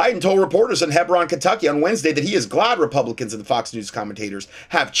 Biden told reporters in Hebron, Kentucky on Wednesday that he is glad Republicans and the Fox News commentators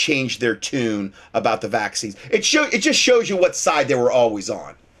have changed their tune about the vaccines. It just shows you what side they were always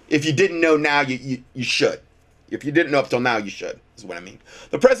on. If you didn't know now, you should. If you didn't know up till now, you should, is what I mean.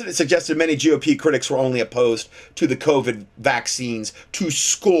 The president suggested many GOP critics were only opposed to the COVID vaccines to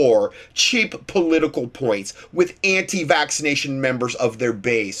score cheap political points with anti-vaccination members of their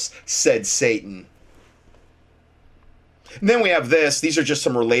base, said Satan. And then we have this. These are just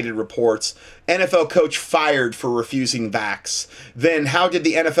some related reports. NFL coach fired for refusing vax. Then how did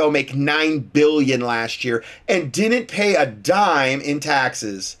the NFL make $9 billion last year and didn't pay a dime in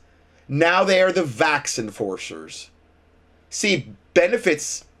taxes? Now they are the vax enforcers. See,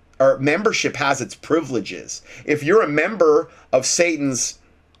 benefits or membership has its privileges. If you're a member of Satan's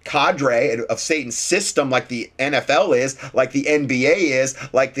cadre, of Satan's system, like the NFL is, like the NBA is,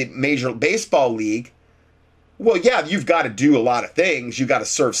 like the Major Baseball League, well, yeah, you've got to do a lot of things. You've got to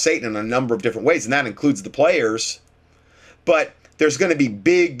serve Satan in a number of different ways, and that includes the players. But there's going to be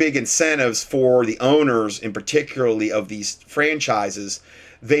big incentives for the owners, and particularly of these franchises.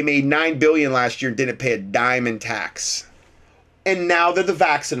 They made $9 billion last year and didn't pay a dime in tax. And now they're the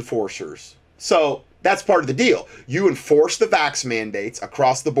vax enforcers. So that's part of the deal. You enforce the vax mandates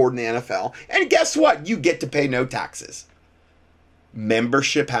across the board in the NFL, and guess what? You get to pay no taxes.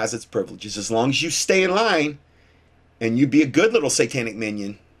 Membership has its privileges as long as you stay in line and you be a good little satanic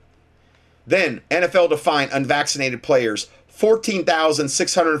minion. Then NFL to fine unvaccinated players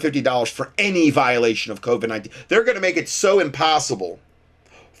 $14,650 for any violation of COVID-19. They're going to make it so impossible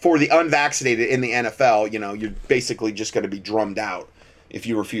for the unvaccinated in the NFL. You know, you're basically just going to be drummed out if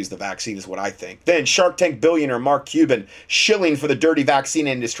you refuse the vaccine, is what I think. Then Shark Tank billionaire Mark Cuban shilling for the dirty vaccine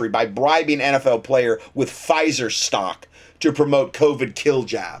industry by bribing NFL player with Pfizer stock to promote COVID kill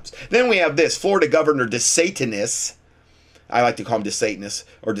jabs. Then we have this. Florida Governor DeSantis, I like to call him DeSantis,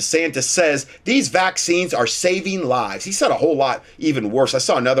 or DeSantis, says these vaccines are saving lives. He said a whole lot even worse. I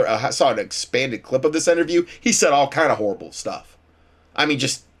saw an expanded clip of this interview. He said all kind of horrible stuff. I mean,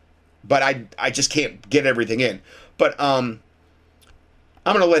 but I just can't get everything in. But I'm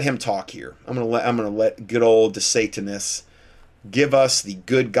gonna let him talk here. I'm gonna let good old DeSantis give us the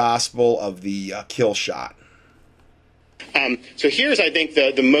good gospel of the kill shot. So here's, I think,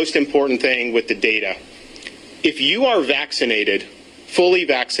 the most important thing with the data. If you are vaccinated, fully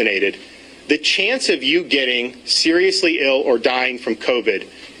vaccinated, the chance of you getting seriously ill or dying from COVID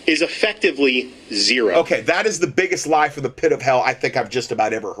is effectively zero. Okay, that is the biggest lie from the pit of hell I think I've just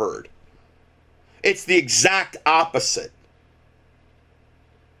about ever heard. It's the exact opposite.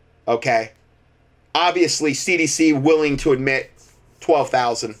 Okay? Obviously, CDC willing to admit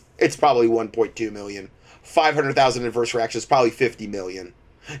 12,000. It's probably 1.2 million. 500,000 adverse reactions, probably 50 million.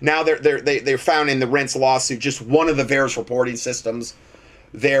 Now they're found in the Rents lawsuit, just one of the VAERS reporting systems,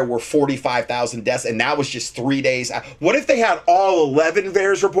 there were 45,000 deaths, and that was just 3 days. What if they had all 11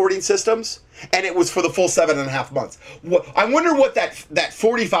 VAERS reporting systems, and it was for the full 7.5 months? I wonder what that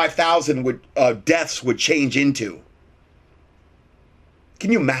 45,000 deaths would change into.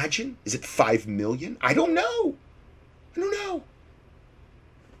 Can you imagine? Is it 5 million? I don't know.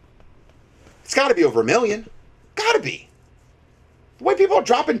 It's got to be over 1 million. Got to be. The way people are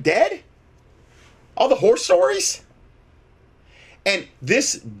dropping dead. All the horror stories. And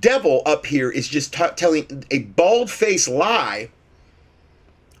this devil up here is just telling a bald-faced lie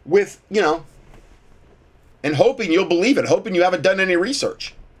with, and hoping you'll believe it, hoping you haven't done any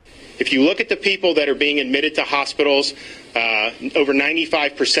research. If you look at the people that are being admitted to hospitals, over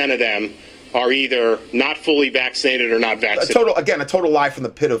 95% of them are either not fully vaccinated or not vaccinated. A total lie from the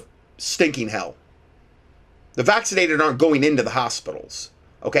pit of stinking hell. The vaccinated aren't going into the hospitals,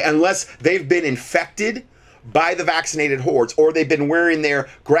 okay, unless they've been infected by the vaccinated hordes, or they've been wearing their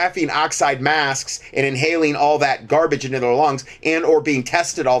graphene oxide masks and inhaling all that garbage into their lungs, and or being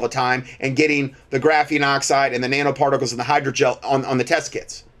tested all the time and getting the graphene oxide and the nanoparticles and the hydrogel on the test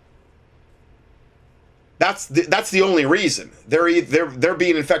kits. That's the only reason. They're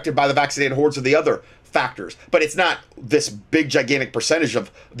being infected by the vaccinated hordes or the other factors. But it's not this big gigantic percentage of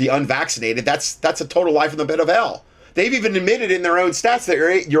the unvaccinated. That's a total lie from the pit of hell. They've even admitted in their own stats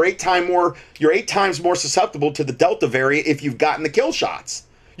that you're 8 times more susceptible to the Delta variant if you've gotten the kill shots.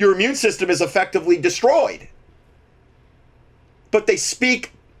 Your immune system is effectively destroyed. But they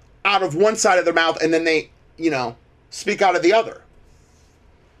speak out of one side of their mouth and then they, speak out of the other.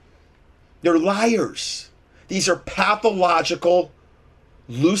 They're liars. These are pathological,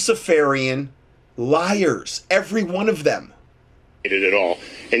 Luciferian liars. Every one of them. At all.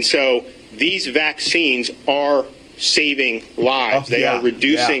 And so these vaccines are saving lives. They are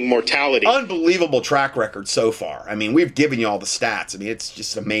reducing mortality. Unbelievable track record so far. I mean, we've given you all the stats. I mean, it's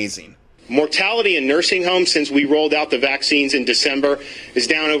just amazing. Mortality in nursing homes since we rolled out the vaccines in December is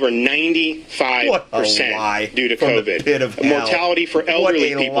down over 95% due to COVID. Mortality for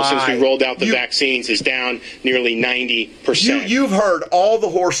elderly people since we rolled out the vaccines is down nearly 90%. You've heard all the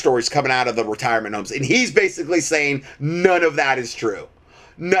horror stories coming out of the retirement homes, and he's basically saying none of that is true.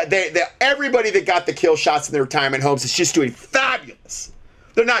 No, everybody that got the kill shots in the retirement homes is just doing fabulous.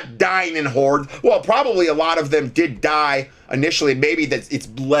 They're not dying in hordes. Well, probably a lot of them did die initially. Maybe that it's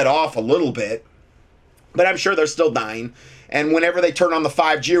bled off a little bit. But I'm sure they're still dying. And whenever they turn on the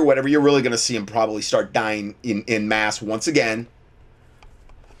 5G or whatever, you're really going to see them probably start dying in mass once again.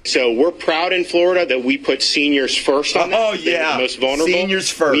 So we're proud in Florida that we put seniors first on that. Oh, yeah. The most vulnerable. Seniors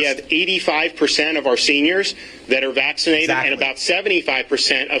first. We have 85% of our seniors that are vaccinated and about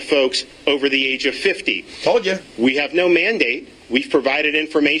 75% of folks over the age of 50. Told you. We have no mandate. We've provided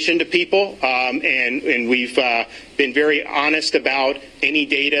information to people, and we've been very honest about any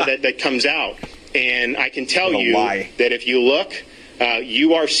data that comes out. And I can tell you that if you look,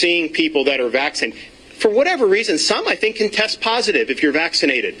 you are seeing people that are vaccinated. For whatever reason, some I think can test positive if you're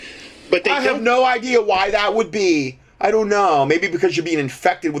vaccinated. But I have no idea why that would be. I don't know. Maybe because you're being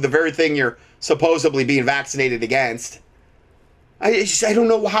infected with the very thing you're supposedly being vaccinated against. I don't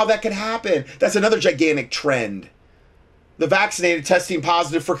know how that could happen. That's another gigantic trend. The vaccinated testing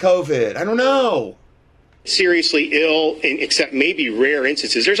positive for COVID. I don't know. Seriously ill, except maybe rare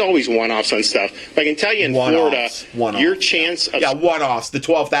instances. There's always one-offs on stuff. But I can tell you in Florida, your chance of... Yeah, one-offs. The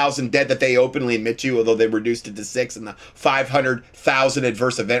 12,000 dead that they openly admit to, although they reduced it to 6, and the 500,000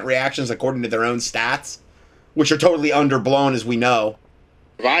 adverse event reactions, according to their own stats, which are totally underblown, as we know.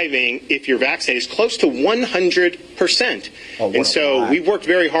 Surviving, if you're vaccinated, is close to 100%. And so we've worked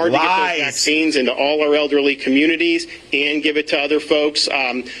very hard to get those vaccines into all our elderly communities and give it to other folks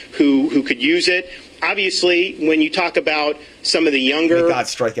who could use it. Obviously, when you talk about some of the younger... May God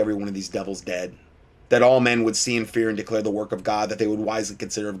strike every one of these devils dead. That all men would see and fear and declare the work of God, that they would wisely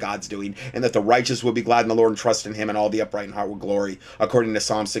consider of God's doing, and that the righteous would be glad in the Lord and trust in him, and all the upright in heart would glory, according to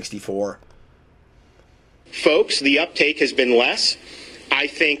Psalm 64. Folks, the uptake has been less. I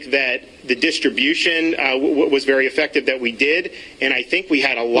think that the distribution was very effective that we did, and I think we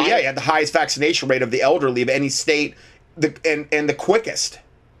had a lot... Well, you had the highest vaccination rate of the elderly of any state, and the quickest.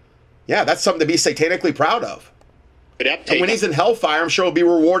 Yeah, that's something to be satanically proud of. And when he's in hellfire, I'm sure he'll be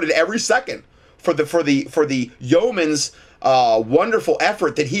rewarded every second for the yeoman's wonderful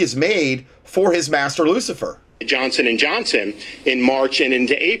effort that he has made for his master Lucifer. Johnson & Johnson in March and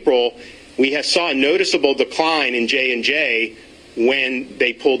into April, We saw a noticeable decline in J&J when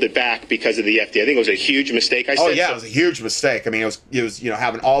they pulled it back because of the FDA. I think it was a huge mistake. It was a huge mistake. I mean, it was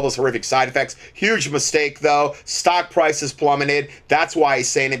having all those horrific side effects. Huge mistake, though. Stock prices plummeted. That's why he's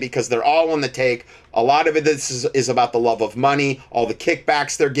saying it, because they're all on the take. A lot of it is about the love of money, all the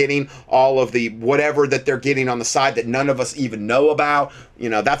kickbacks they're getting, all of the whatever that they're getting on the side that none of us even know about.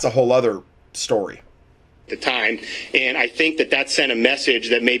 That's a whole other story. The time, and I think that sent a message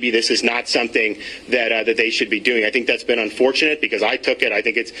that maybe this is not something that they should be doing. I think that's been unfortunate because I took it. I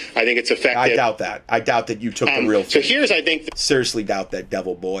think it's effective. I doubt that. I doubt that you took the real thing. So here's, I think, seriously doubt that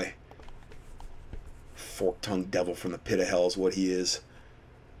devil boy. Fork-tongued devil from the pit of hell is what he is.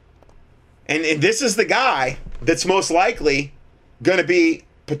 And this is the guy that's most likely going to be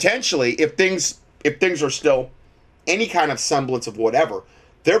potentially, if things are still any kind of semblance of whatever.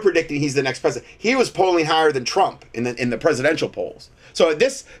 They're predicting he's the next president. He was polling higher than Trump in the presidential polls. So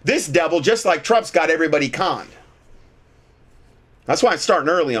this devil, just like Trump's got everybody conned. That's why I'm starting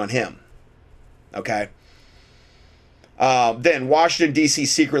early on him. Okay. Then Washington, D.C.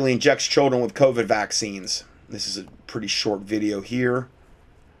 secretly injects children with COVID vaccines. This is a pretty short video here.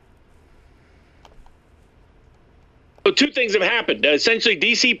 So two things have happened. Essentially,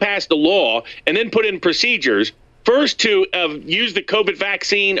 D.C. passed a law and then put in procedures. First, to use the COVID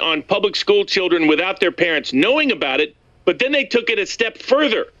vaccine on public school children without their parents knowing about it, but then they took it a step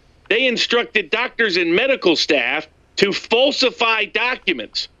further. They instructed doctors and medical staff to falsify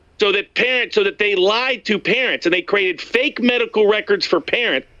documents so that they lied to parents, and they created fake medical records for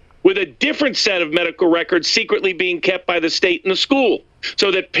parents with a different set of medical records secretly being kept by the state and the school. So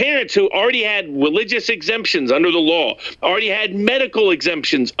that parents who already had religious exemptions under the law, already had medical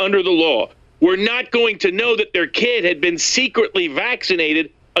exemptions under the law, were not going to know that their kid had been secretly vaccinated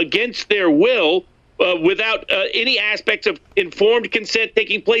against their will without any aspects of informed consent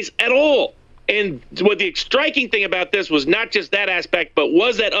taking place at all. And what the striking thing about this was not just that aspect, but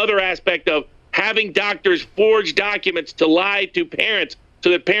was that other aspect of having doctors forge documents to lie to parents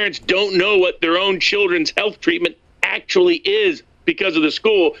so that parents don't know what their own children's health treatment actually is because of the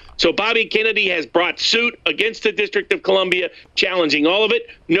school. So Bobby Kennedy has brought suit against the District of Columbia, challenging all of it,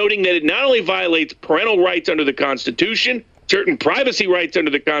 noting that it not only violates parental rights under the Constitution, certain privacy rights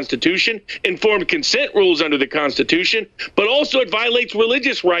under the Constitution, informed consent rules under the Constitution, but also it violates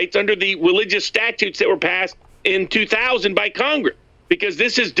religious rights under the religious statutes that were passed in 2000 by Congress, because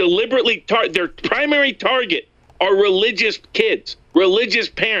this is deliberately their primary target are religious kids, religious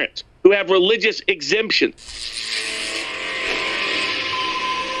parents who have religious exemptions.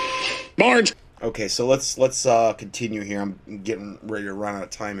 Barnes. Okay, so let's continue here. I'm getting ready to run out of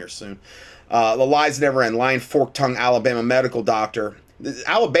time here soon. The lies never end. Lying fork-tongued Alabama medical doctor.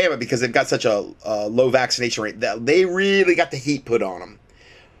 Alabama, because they've got such a low vaccination rate, that they really got the heat put on them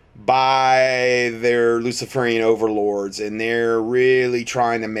by their Luciferian overlords, and they're really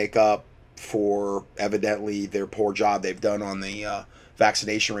trying to make up for evidently their poor job they've done on the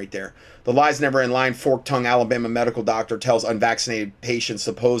vaccination rate there. The lies never end. Lying fork-tongued Alabama medical doctor tells unvaccinated patients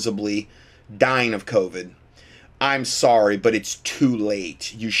supposedly dying of COVID, "I'm sorry, but it's too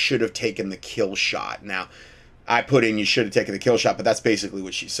late. You should have taken the kill shot." Now, I put in you should have taken the kill shot, but that's basically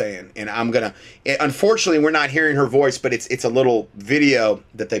what she's saying. And I'm going to, unfortunately, we're not hearing her voice, but it's a little video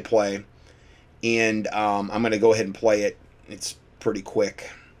that they play. And I'm going to go ahead and play it. It's pretty quick.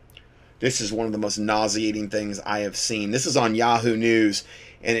 This is one of the most nauseating things I have seen. This is on Yahoo News,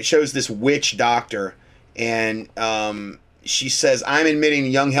 and it shows this witch doctor, and she says, "I'm admitting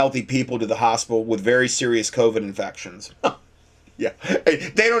young, healthy people to the hospital with very serious COVID infections." Yeah,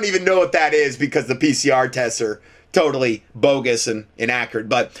 they don't even know what that is because the PCR tests are totally bogus and inaccurate.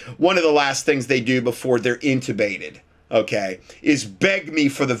 But one of the last things they do before they're intubated, okay, is beg me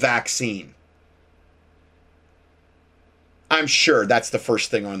for the vaccine. I'm sure that's the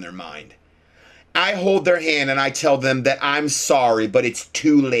first thing on their mind. I hold their hand and I tell them that I'm sorry, but it's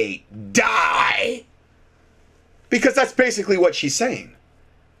too late. Die! Because that's basically what she's saying.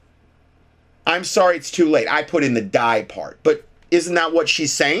 I'm sorry, it's too late. I put in the die part. But isn't that what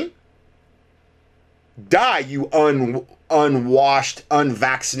she's saying? Die, you unwashed,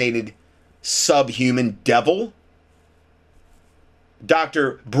 unvaccinated, subhuman devil.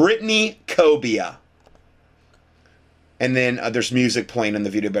 Dr. Brittany Kobia. And then there's music playing in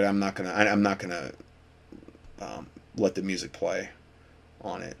the video, but I'm not gonna let the music play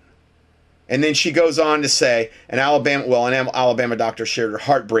on it. And then she goes on to say, an Alabama doctor shared her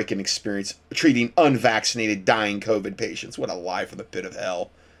heartbreaking experience treating unvaccinated, dying COVID patients. What a lie from the pit of hell.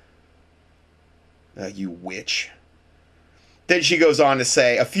 You witch. Then she goes on to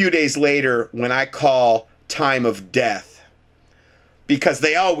say, a few days later, when I call time of death, because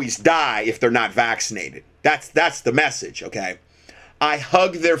they always die if they're not vaccinated. That's the message, okay? I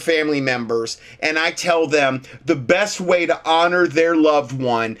hug their family members and I tell them the best way to honor their loved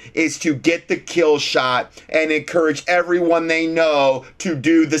one is to get the kill shot and encourage everyone they know to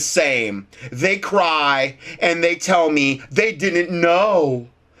do the same. They cry and they tell me they didn't know.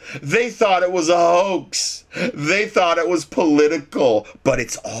 They thought it was a hoax. They thought it was political, but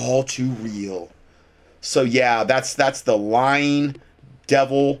it's all too real. So yeah, that's the lying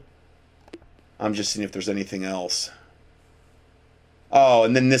devil. I'm just seeing if there's anything else. Oh,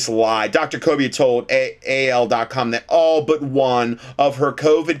 and then this lie. Dr. Kobe told AL.com that all but one of her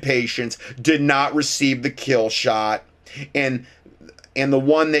COVID patients did not receive the kill shot. And the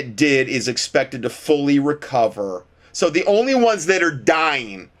one that did is expected to fully recover. So the only ones that are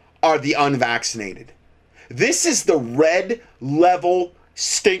dying are the unvaccinated. This is the red level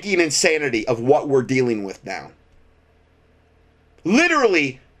stinking insanity of what we're dealing with now.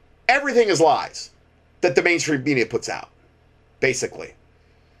 Literally, everything is lies that the mainstream media puts out. Basically.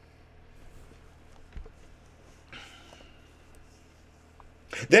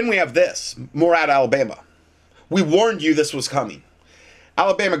 Then we have this, more out of Alabama. We warned you this was coming.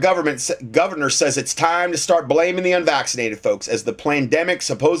 Alabama governor says it's time to start blaming the unvaccinated folks as the pandemic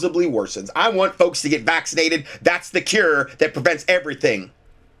supposedly worsens. I want folks to get vaccinated. That's the cure that prevents everything.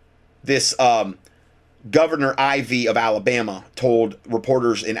 This Governor Ivey of Alabama told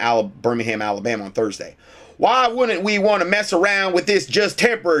reporters in Birmingham, Alabama on Thursday. Why wouldn't we want to mess around with this just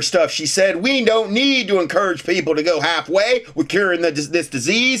temporary stuff, she said. We don't need to encourage people to go halfway with curing this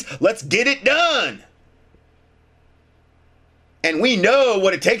disease. Let's get it done. And we know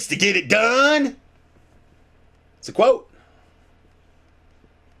what it takes to get it done. It's a quote.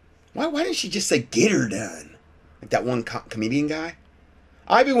 Why didn't she just say get her done? Like that one comedian guy?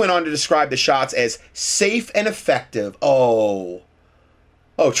 Ivey went on to describe the shots as safe and effective. Oh,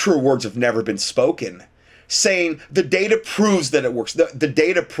 true words have never been spoken. Saying the data proves that it works. The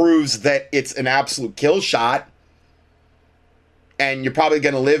data proves that it's an absolute kill shot. And you're probably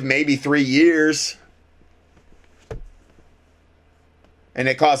going to live maybe 3 years. And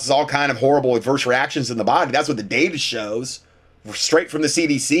it causes all kind of horrible adverse reactions in the body. That's what the data shows. Straight from the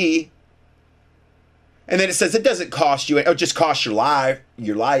CDC. And then it says it doesn't cost you, it just costs your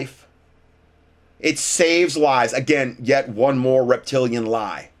life. It saves lives. Again, yet one more reptilian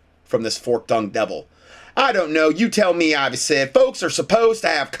lie from this fork-tongued devil. I don't know. You tell me, Ivey said. Folks are supposed to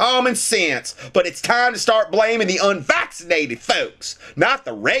have common sense, but it's time to start blaming the unvaccinated folks. Not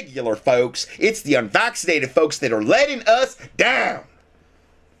the regular folks. It's the unvaccinated folks that are letting us down.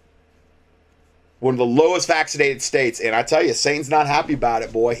 One of the lowest vaccinated states. And I tell you, Satan's not happy about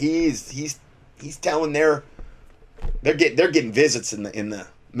it, boy. He's telling they're getting visits in the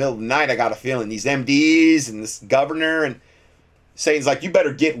middle of the night, I got a feeling. These MDs and this governor, and Satan's like, you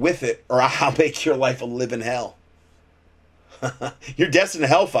better get with it or I'll make your life a living hell. You're destined to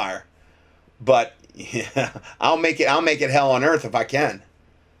hellfire. But yeah, I'll make it hell on earth if I can.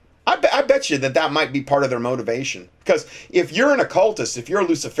 I bet you that might be part of their motivation. Because if you're an occultist, if you're a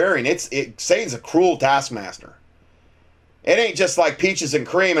Luciferian, Satan's a cruel taskmaster. It ain't just like peaches and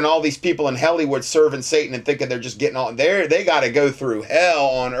cream and all these people in Hollywood serving Satan and thinking they're just getting all there. They got to go through hell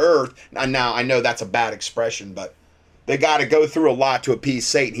on earth. Now, I know that's a bad expression, but they got to go through a lot to appease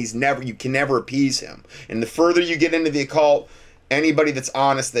Satan. You can never appease him. And the further you get into the occult, anybody that's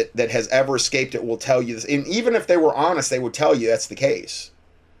honest that has ever escaped it will tell you this. And even if they were honest, they would tell you that's the case.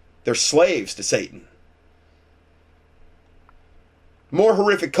 They're slaves to Satan. More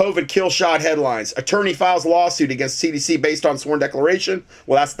horrific COVID kill shot headlines. Attorney files lawsuit against CDC based on sworn declaration.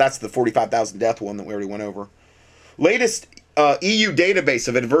 Well, that's the 45,000 death one that we already went over. Latest EU database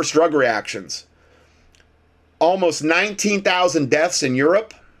of adverse drug reactions. Almost 19,000 deaths in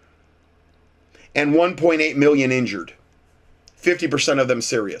Europe and 1.8 million injured. 50% of them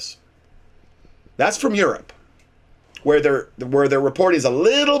serious. That's from Europe, where their report is a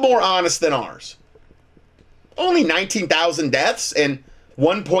little more honest than ours. Only 19,000 deaths and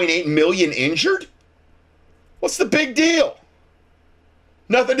 1.8 million injured? What's the big deal?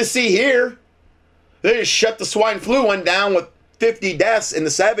 Nothing to see here. They just shut the swine flu one down with 50 deaths in the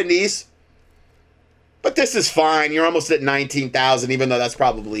 70s. But this is fine. You're almost at 19,000, even though that's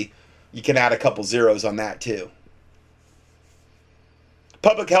probably, you can add a couple zeros on that too.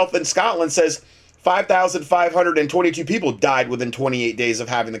 Public Health in Scotland says 5,522 people died within 28 days of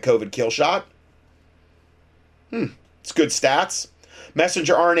having the COVID kill shot. It's good stats.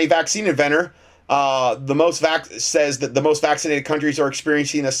 Messenger RNA vaccine inventor says that the most vaccinated countries are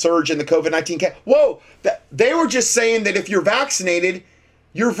experiencing a surge in the COVID-19 case. Whoa! They were just saying that if you're vaccinated,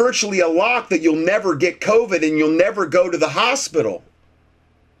 you're virtually a lock that you'll never get COVID and you'll never go to the hospital.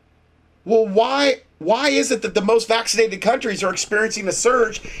 Well, why is it that the most vaccinated countries are experiencing a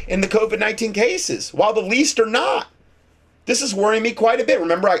surge in the COVID-19 cases while the least are not? This is worrying me quite a bit.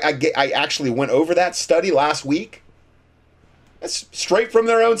 Remember, I actually went over that study last week. That's straight from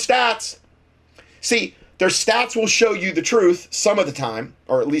their own stats. See, their stats will show you the truth some of the time,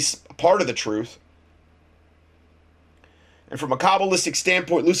 or at least part of the truth. And from a Kabbalistic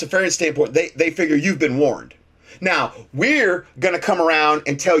standpoint, Luciferian standpoint, they figure you've been warned. Now, we're going to come around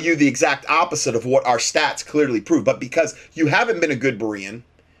and tell you the exact opposite of what our stats clearly prove. But because you haven't been a good Berean,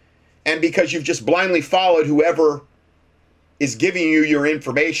 and because you've just blindly followed whoever is giving you your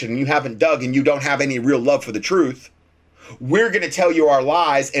information, and you haven't dug and you don't have any real love for the truth, we're going to tell you our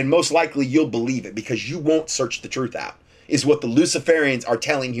lies, and most likely you'll believe it because you won't search the truth out, is what the Luciferians are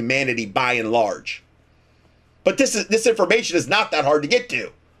telling humanity by and large. But this information is not that hard to get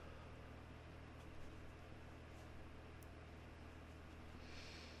to.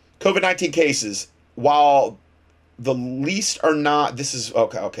 COVID-19 cases, while the least are not, this is,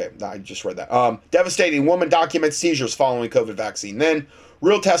 okay, I just read that. Devastating woman documents seizures following COVID vaccine. Then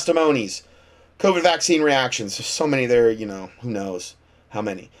real testimonies, COVID vaccine reactions. There's so many there, who knows how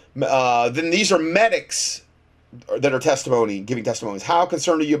many. Then these are medics that are giving testimonies. How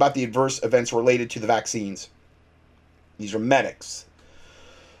concerned are you about the adverse events related to the vaccines? These are medics.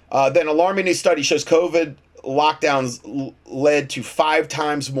 Then alarming new study shows COVID lockdowns led to 5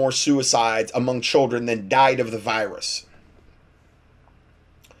 times more suicides among children than died of the virus.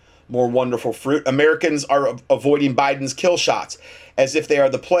 More wonderful fruit. Americans are avoiding Biden's kill shots as if they are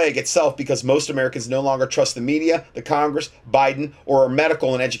the plague itself because most Americans no longer trust the media, the Congress, Biden, or our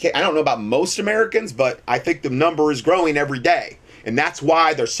medical and education. I don't know about most Americans, but I think the number is growing every day. And that's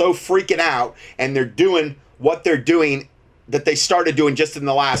why they're so freaking out and they're doing what they're doing that they started doing just in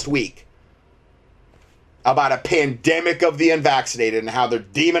the last week. About a pandemic of the unvaccinated and how they're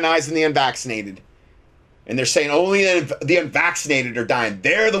demonizing the unvaccinated. And they're saying only the unvaccinated are dying.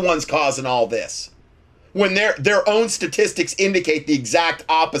 They're the ones causing all this. When their own statistics indicate the exact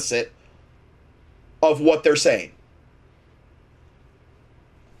opposite of what they're saying.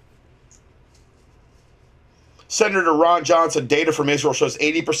 Senator Ron Johnson, data from Israel shows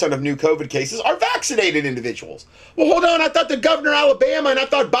 80% of new COVID cases are vaccinated individuals. Well, hold on. I thought the governor of Alabama and I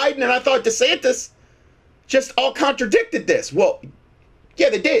thought Biden and I thought DeSantis just all contradicted this. Well, yeah,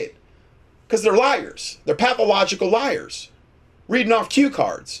 they did. Because they're liars. They're pathological liars. Reading off cue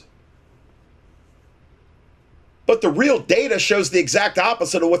cards. But the real data shows the exact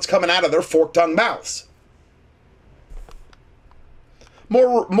opposite of what's coming out of their fork-tongued mouths.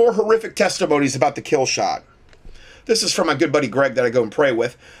 More horrific testimonies about the kill shot. This is from my good buddy Greg that I go and pray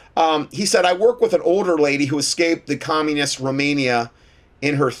with. He said, I work with an older lady who escaped the communist Romania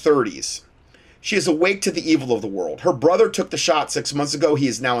in her 30s. She is awake to the evil of the world. Her brother took the shot 6 months ago. He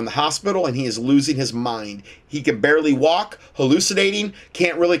is now in the hospital and he is losing his mind. He can barely walk, hallucinating,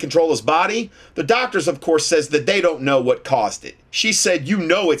 can't really control his body. The doctors, of course, says that they don't know what caused it. She said,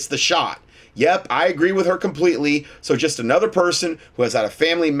 it's the shot. Yep, I agree with her completely. So just another person who has had a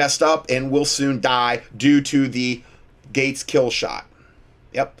family messed up and will soon die due to the Gates kill shot.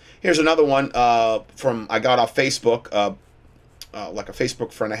 Yep. Here's another one I got off Facebook, like a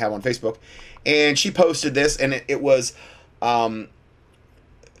Facebook friend I have on Facebook. And she posted this, and it was not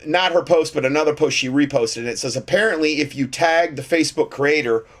her post, but another post she reposted. And it says, apparently, if you tag the Facebook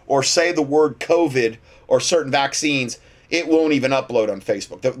creator or say the word COVID or certain vaccines, it won't even upload on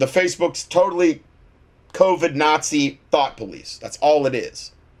Facebook. The Facebook's totally COVID Nazi thought police. That's all it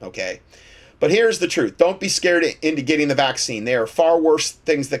is, okay? But here's the truth. Don't be scared into getting the vaccine. There are far worse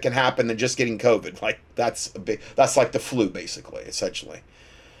things that can happen than just getting COVID. Like that's like the flu, basically, essentially.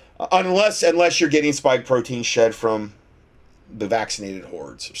 Unless you're getting spike protein shed from the vaccinated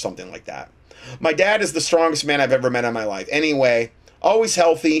hordes or something like that. My dad is the strongest man I've ever met in my life. Anyway, always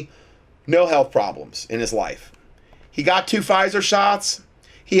healthy, no health problems in his life. He got 2 Pfizer shots.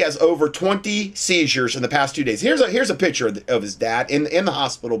 He has over 20 seizures in the past 2 days. Here's a picture of his dad in the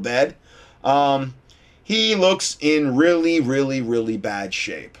hospital bed. He looks in really, really, really bad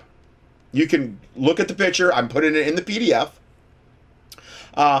shape. You can look at the picture. I'm putting it in the PDF.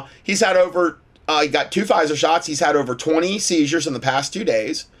 He got 2 Pfizer shots. He's had over 20 seizures in the past 2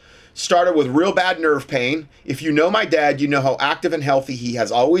 days. Started with real bad nerve pain. If you know my dad, you know how active and healthy he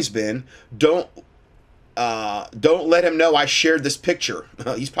has always been. Don't let him know I shared this picture.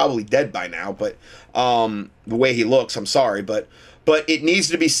 He's probably dead by now, but the way he looks, I'm sorry, but it needs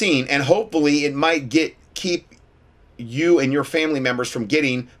to be seen, and hopefully it might keep you and your family members from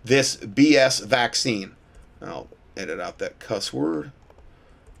getting this BS vaccine. I'll edit out that cuss word.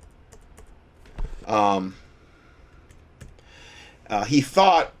 He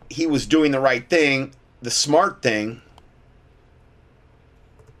thought he was doing the right thing, the smart thing.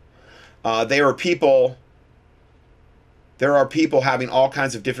 There are people having all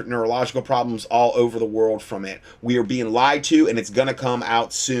kinds of different neurological problems all over the world from it. We are being lied to, and it's going to come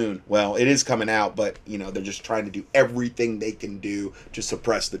out soon. Well, it is coming out, but, they're just trying to do everything they can do to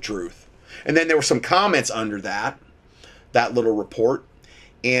suppress the truth. And then there were some comments under that little report.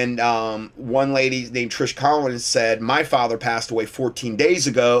 And one lady named Trish Collins said, my father passed away 14 days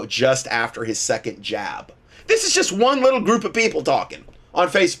ago, just after his second jab. This is just one little group of people talking on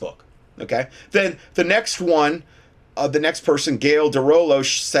Facebook. Okay. Then the next one, the next person, Gail DeRollo,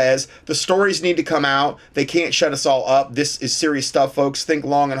 says, the stories need to come out. They can't shut us all up. This is serious stuff, folks. Think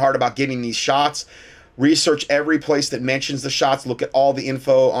long and hard about getting these shots. Research every place that mentions the shots. Look at all the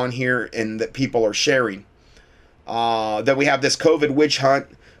info on here and that people are sharing. Then we have this COVID witch hunt.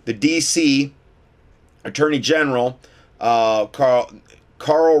 The D.C. Attorney General,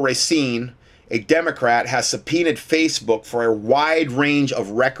 Karl Racine, a Democrat, has subpoenaed Facebook for a wide range of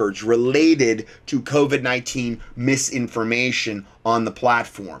records related to COVID-19 misinformation on the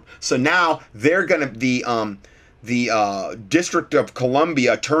platform. So now they're going to, the District of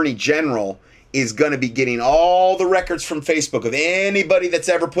Columbia Attorney General is going to be getting all the records from Facebook of anybody that's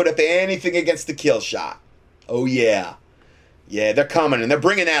ever put up anything against the kill shot. Oh, yeah. Yeah, they're coming, and they're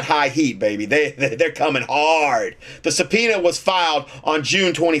bringing that high heat, baby. They're coming hard. The subpoena was filed on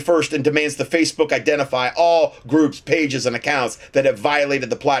June 21st and demands the Facebook identify all groups, pages, and accounts that have violated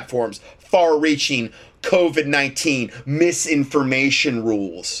the platform's far-reaching COVID-19 misinformation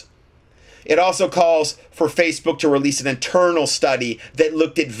rules. It also calls for Facebook to release an internal study that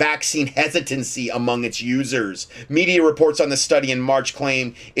looked at vaccine hesitancy among its users. Media reports on the study in March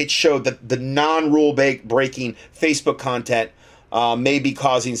claimed it showed that the non-rule breaking Facebook content may be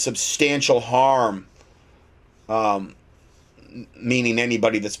causing substantial harm, meaning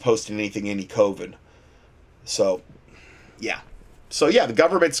anybody that's posting anything, any COVID. So, yeah. The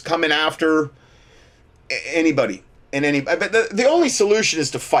government's coming after anybody. But the only solution is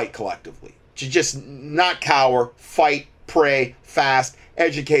to fight collectively. To just not cower, fight, pray, fast,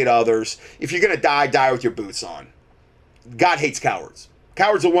 educate others. If you're going to die with your boots on. God hates cowards.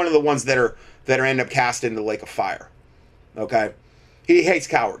 Cowards are one of the ones that are end up cast into the lake of fire. Okay? He hates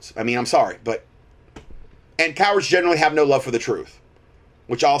cowards. I mean, I'm sorry, and cowards generally have no love for the truth,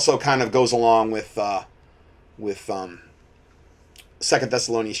 which also kind of goes along with 2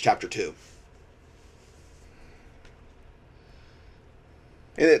 Thessalonians chapter 2.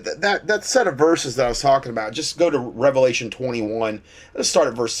 And that set of verses that I was talking about, just go to Revelation 21. Let's start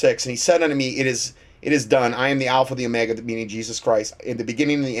at verse 6. And he said unto me, it is done. I am the Alpha, the Omega, meaning Jesus Christ. In the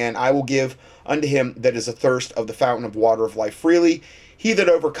beginning and the end, I will give unto him that is athirst of the fountain of water of life freely. He that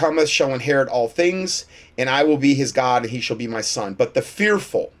overcometh shall inherit all things, and I will be his God, and he shall be my son. But the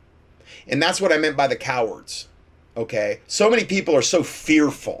fearful, and that's what I meant by the cowards, okay? So many people are so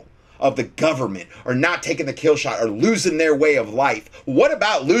fearful of the government, or not taking the kill shot, or losing their way of life. What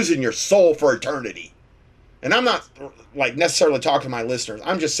about losing your soul for eternity? And I'm not necessarily talking to my listeners.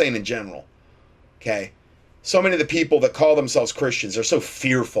 I'm just saying in general, okay? So many of the people that call themselves Christians are so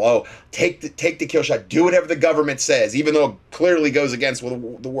fearful. Oh, take the kill shot. Do whatever the government says, even though it clearly goes against the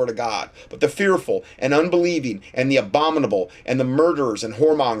word of God. But the fearful and unbelieving and the abominable and the murderers and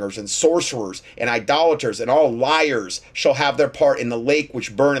whoremongers and sorcerers and idolaters and all liars shall have their part in the lake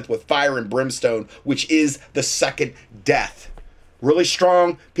which burneth with fire and brimstone, which is the second death. Really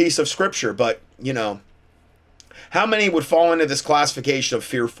strong piece of scripture, but, how many would fall into this classification of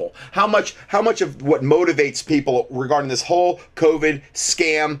fearful? How much of what motivates people regarding this whole COVID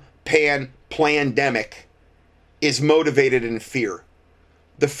scam pandemic is motivated in fear?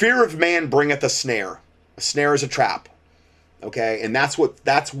 The fear of man bringeth a snare. A snare is a trap. Okay, and that's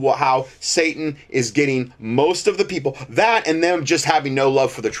how Satan is getting most of the people. That and them just having no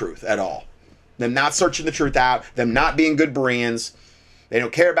love for the truth at all. Them not searching the truth out. Them not being good Bereans. They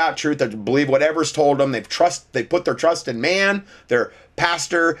don't care about truth. They believe whatever's told them. They put their trust in man, their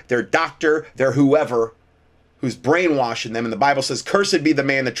pastor, their doctor, their whoever, who's brainwashing them. And the Bible says, cursed be the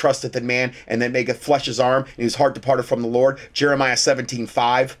man that trusteth in man, and that maketh flesh his arm, and whose heart departed from the Lord. Jeremiah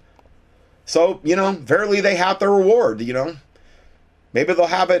 17:5. So, verily they have their reward, Maybe they'll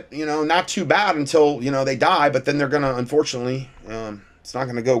have it, not too bad until, they die, but then they're going to, unfortunately, it's not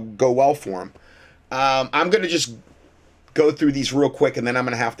going to go well for them. I'm going to just go through these real quick, and then I'm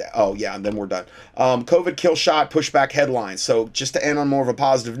going to have to, and then we're done. COVID kill shot pushback headlines. So just to end on more of a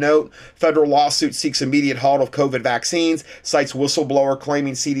positive note, federal lawsuit seeks immediate halt of COVID vaccines, cites whistleblower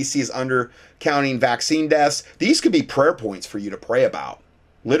claiming CDC is undercounting vaccine deaths. These could be prayer points for you to pray about,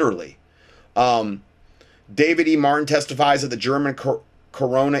 literally. David E. Martin testifies at the German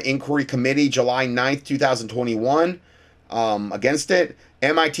Corona Inquiry Committee July 9th, 2021 against it.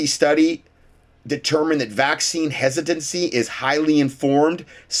 MIT study determined that vaccine hesitancy is highly informed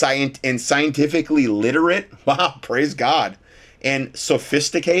and scientifically literate. Wow, praise God. And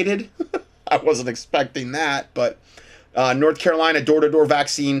sophisticated. I wasn't expecting that, but North Carolina door-to-door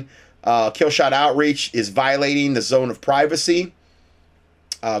vaccine kill shot outreach is violating the zone of privacy.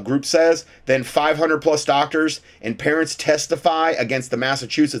 Group says. Then 500 plus doctors and parents testify against the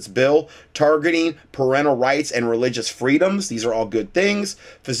Massachusetts bill targeting parental rights and religious freedoms. These are all good things.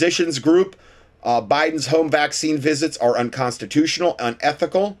 Physicians group. Biden's home vaccine visits are unconstitutional,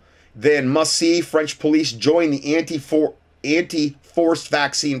 unethical. Then must see French police join the anti-forced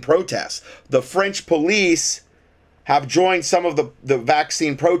vaccine protests. The French police have joined some of the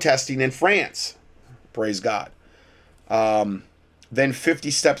vaccine protesting in France. Praise God. Then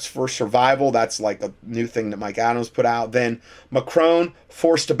 50 Steps for Survival. That's like a new thing that Mike Adams put out. Then Macron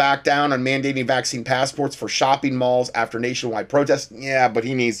forced to back down on mandating vaccine passports for shopping malls after nationwide protests. Yeah, but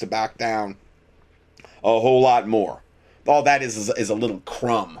he needs to back down a whole lot more. All that is a little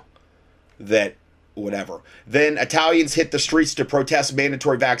crumb that whatever. Then Italians hit the streets to protest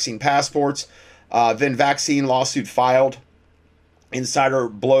mandatory vaccine passports. Then vaccine lawsuit filed. Insider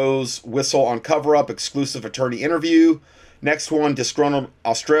blows whistle on cover-up. Exclusive attorney interview. Next one, disgruntled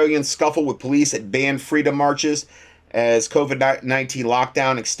Australians scuffle with police at banned freedom marches as COVID-19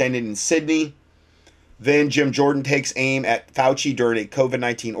 lockdown extended in Sydney. Then Jim Jordan takes aim at Fauci during a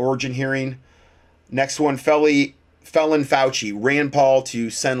COVID-19 origin hearing. Next one, felon Fauci, Rand Paul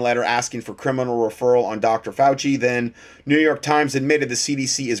to send letter asking for criminal referral on Dr. Fauci. Then New York Times admitted the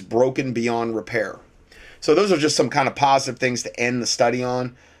CDC is broken beyond repair. So those are just some kind of positive things to end the study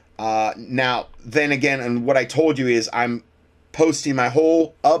on. Now, then again, and what I told you is I'm posting my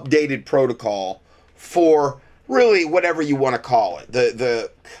whole updated protocol for really whatever you want to call it.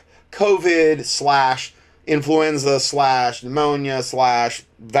 The COVID / influenza / pneumonia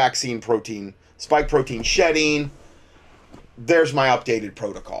 / vaccine protein, spike protein shedding. There's my updated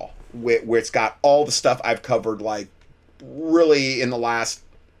protocol where it's got all the stuff I've covered, like really in the last,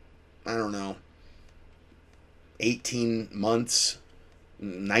 18 months,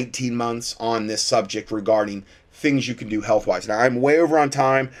 19 months on this subject regarding things you can do health-wise. Now, I'm way over on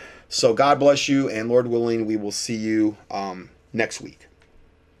time, so God bless you, and Lord willing, we will see you next week.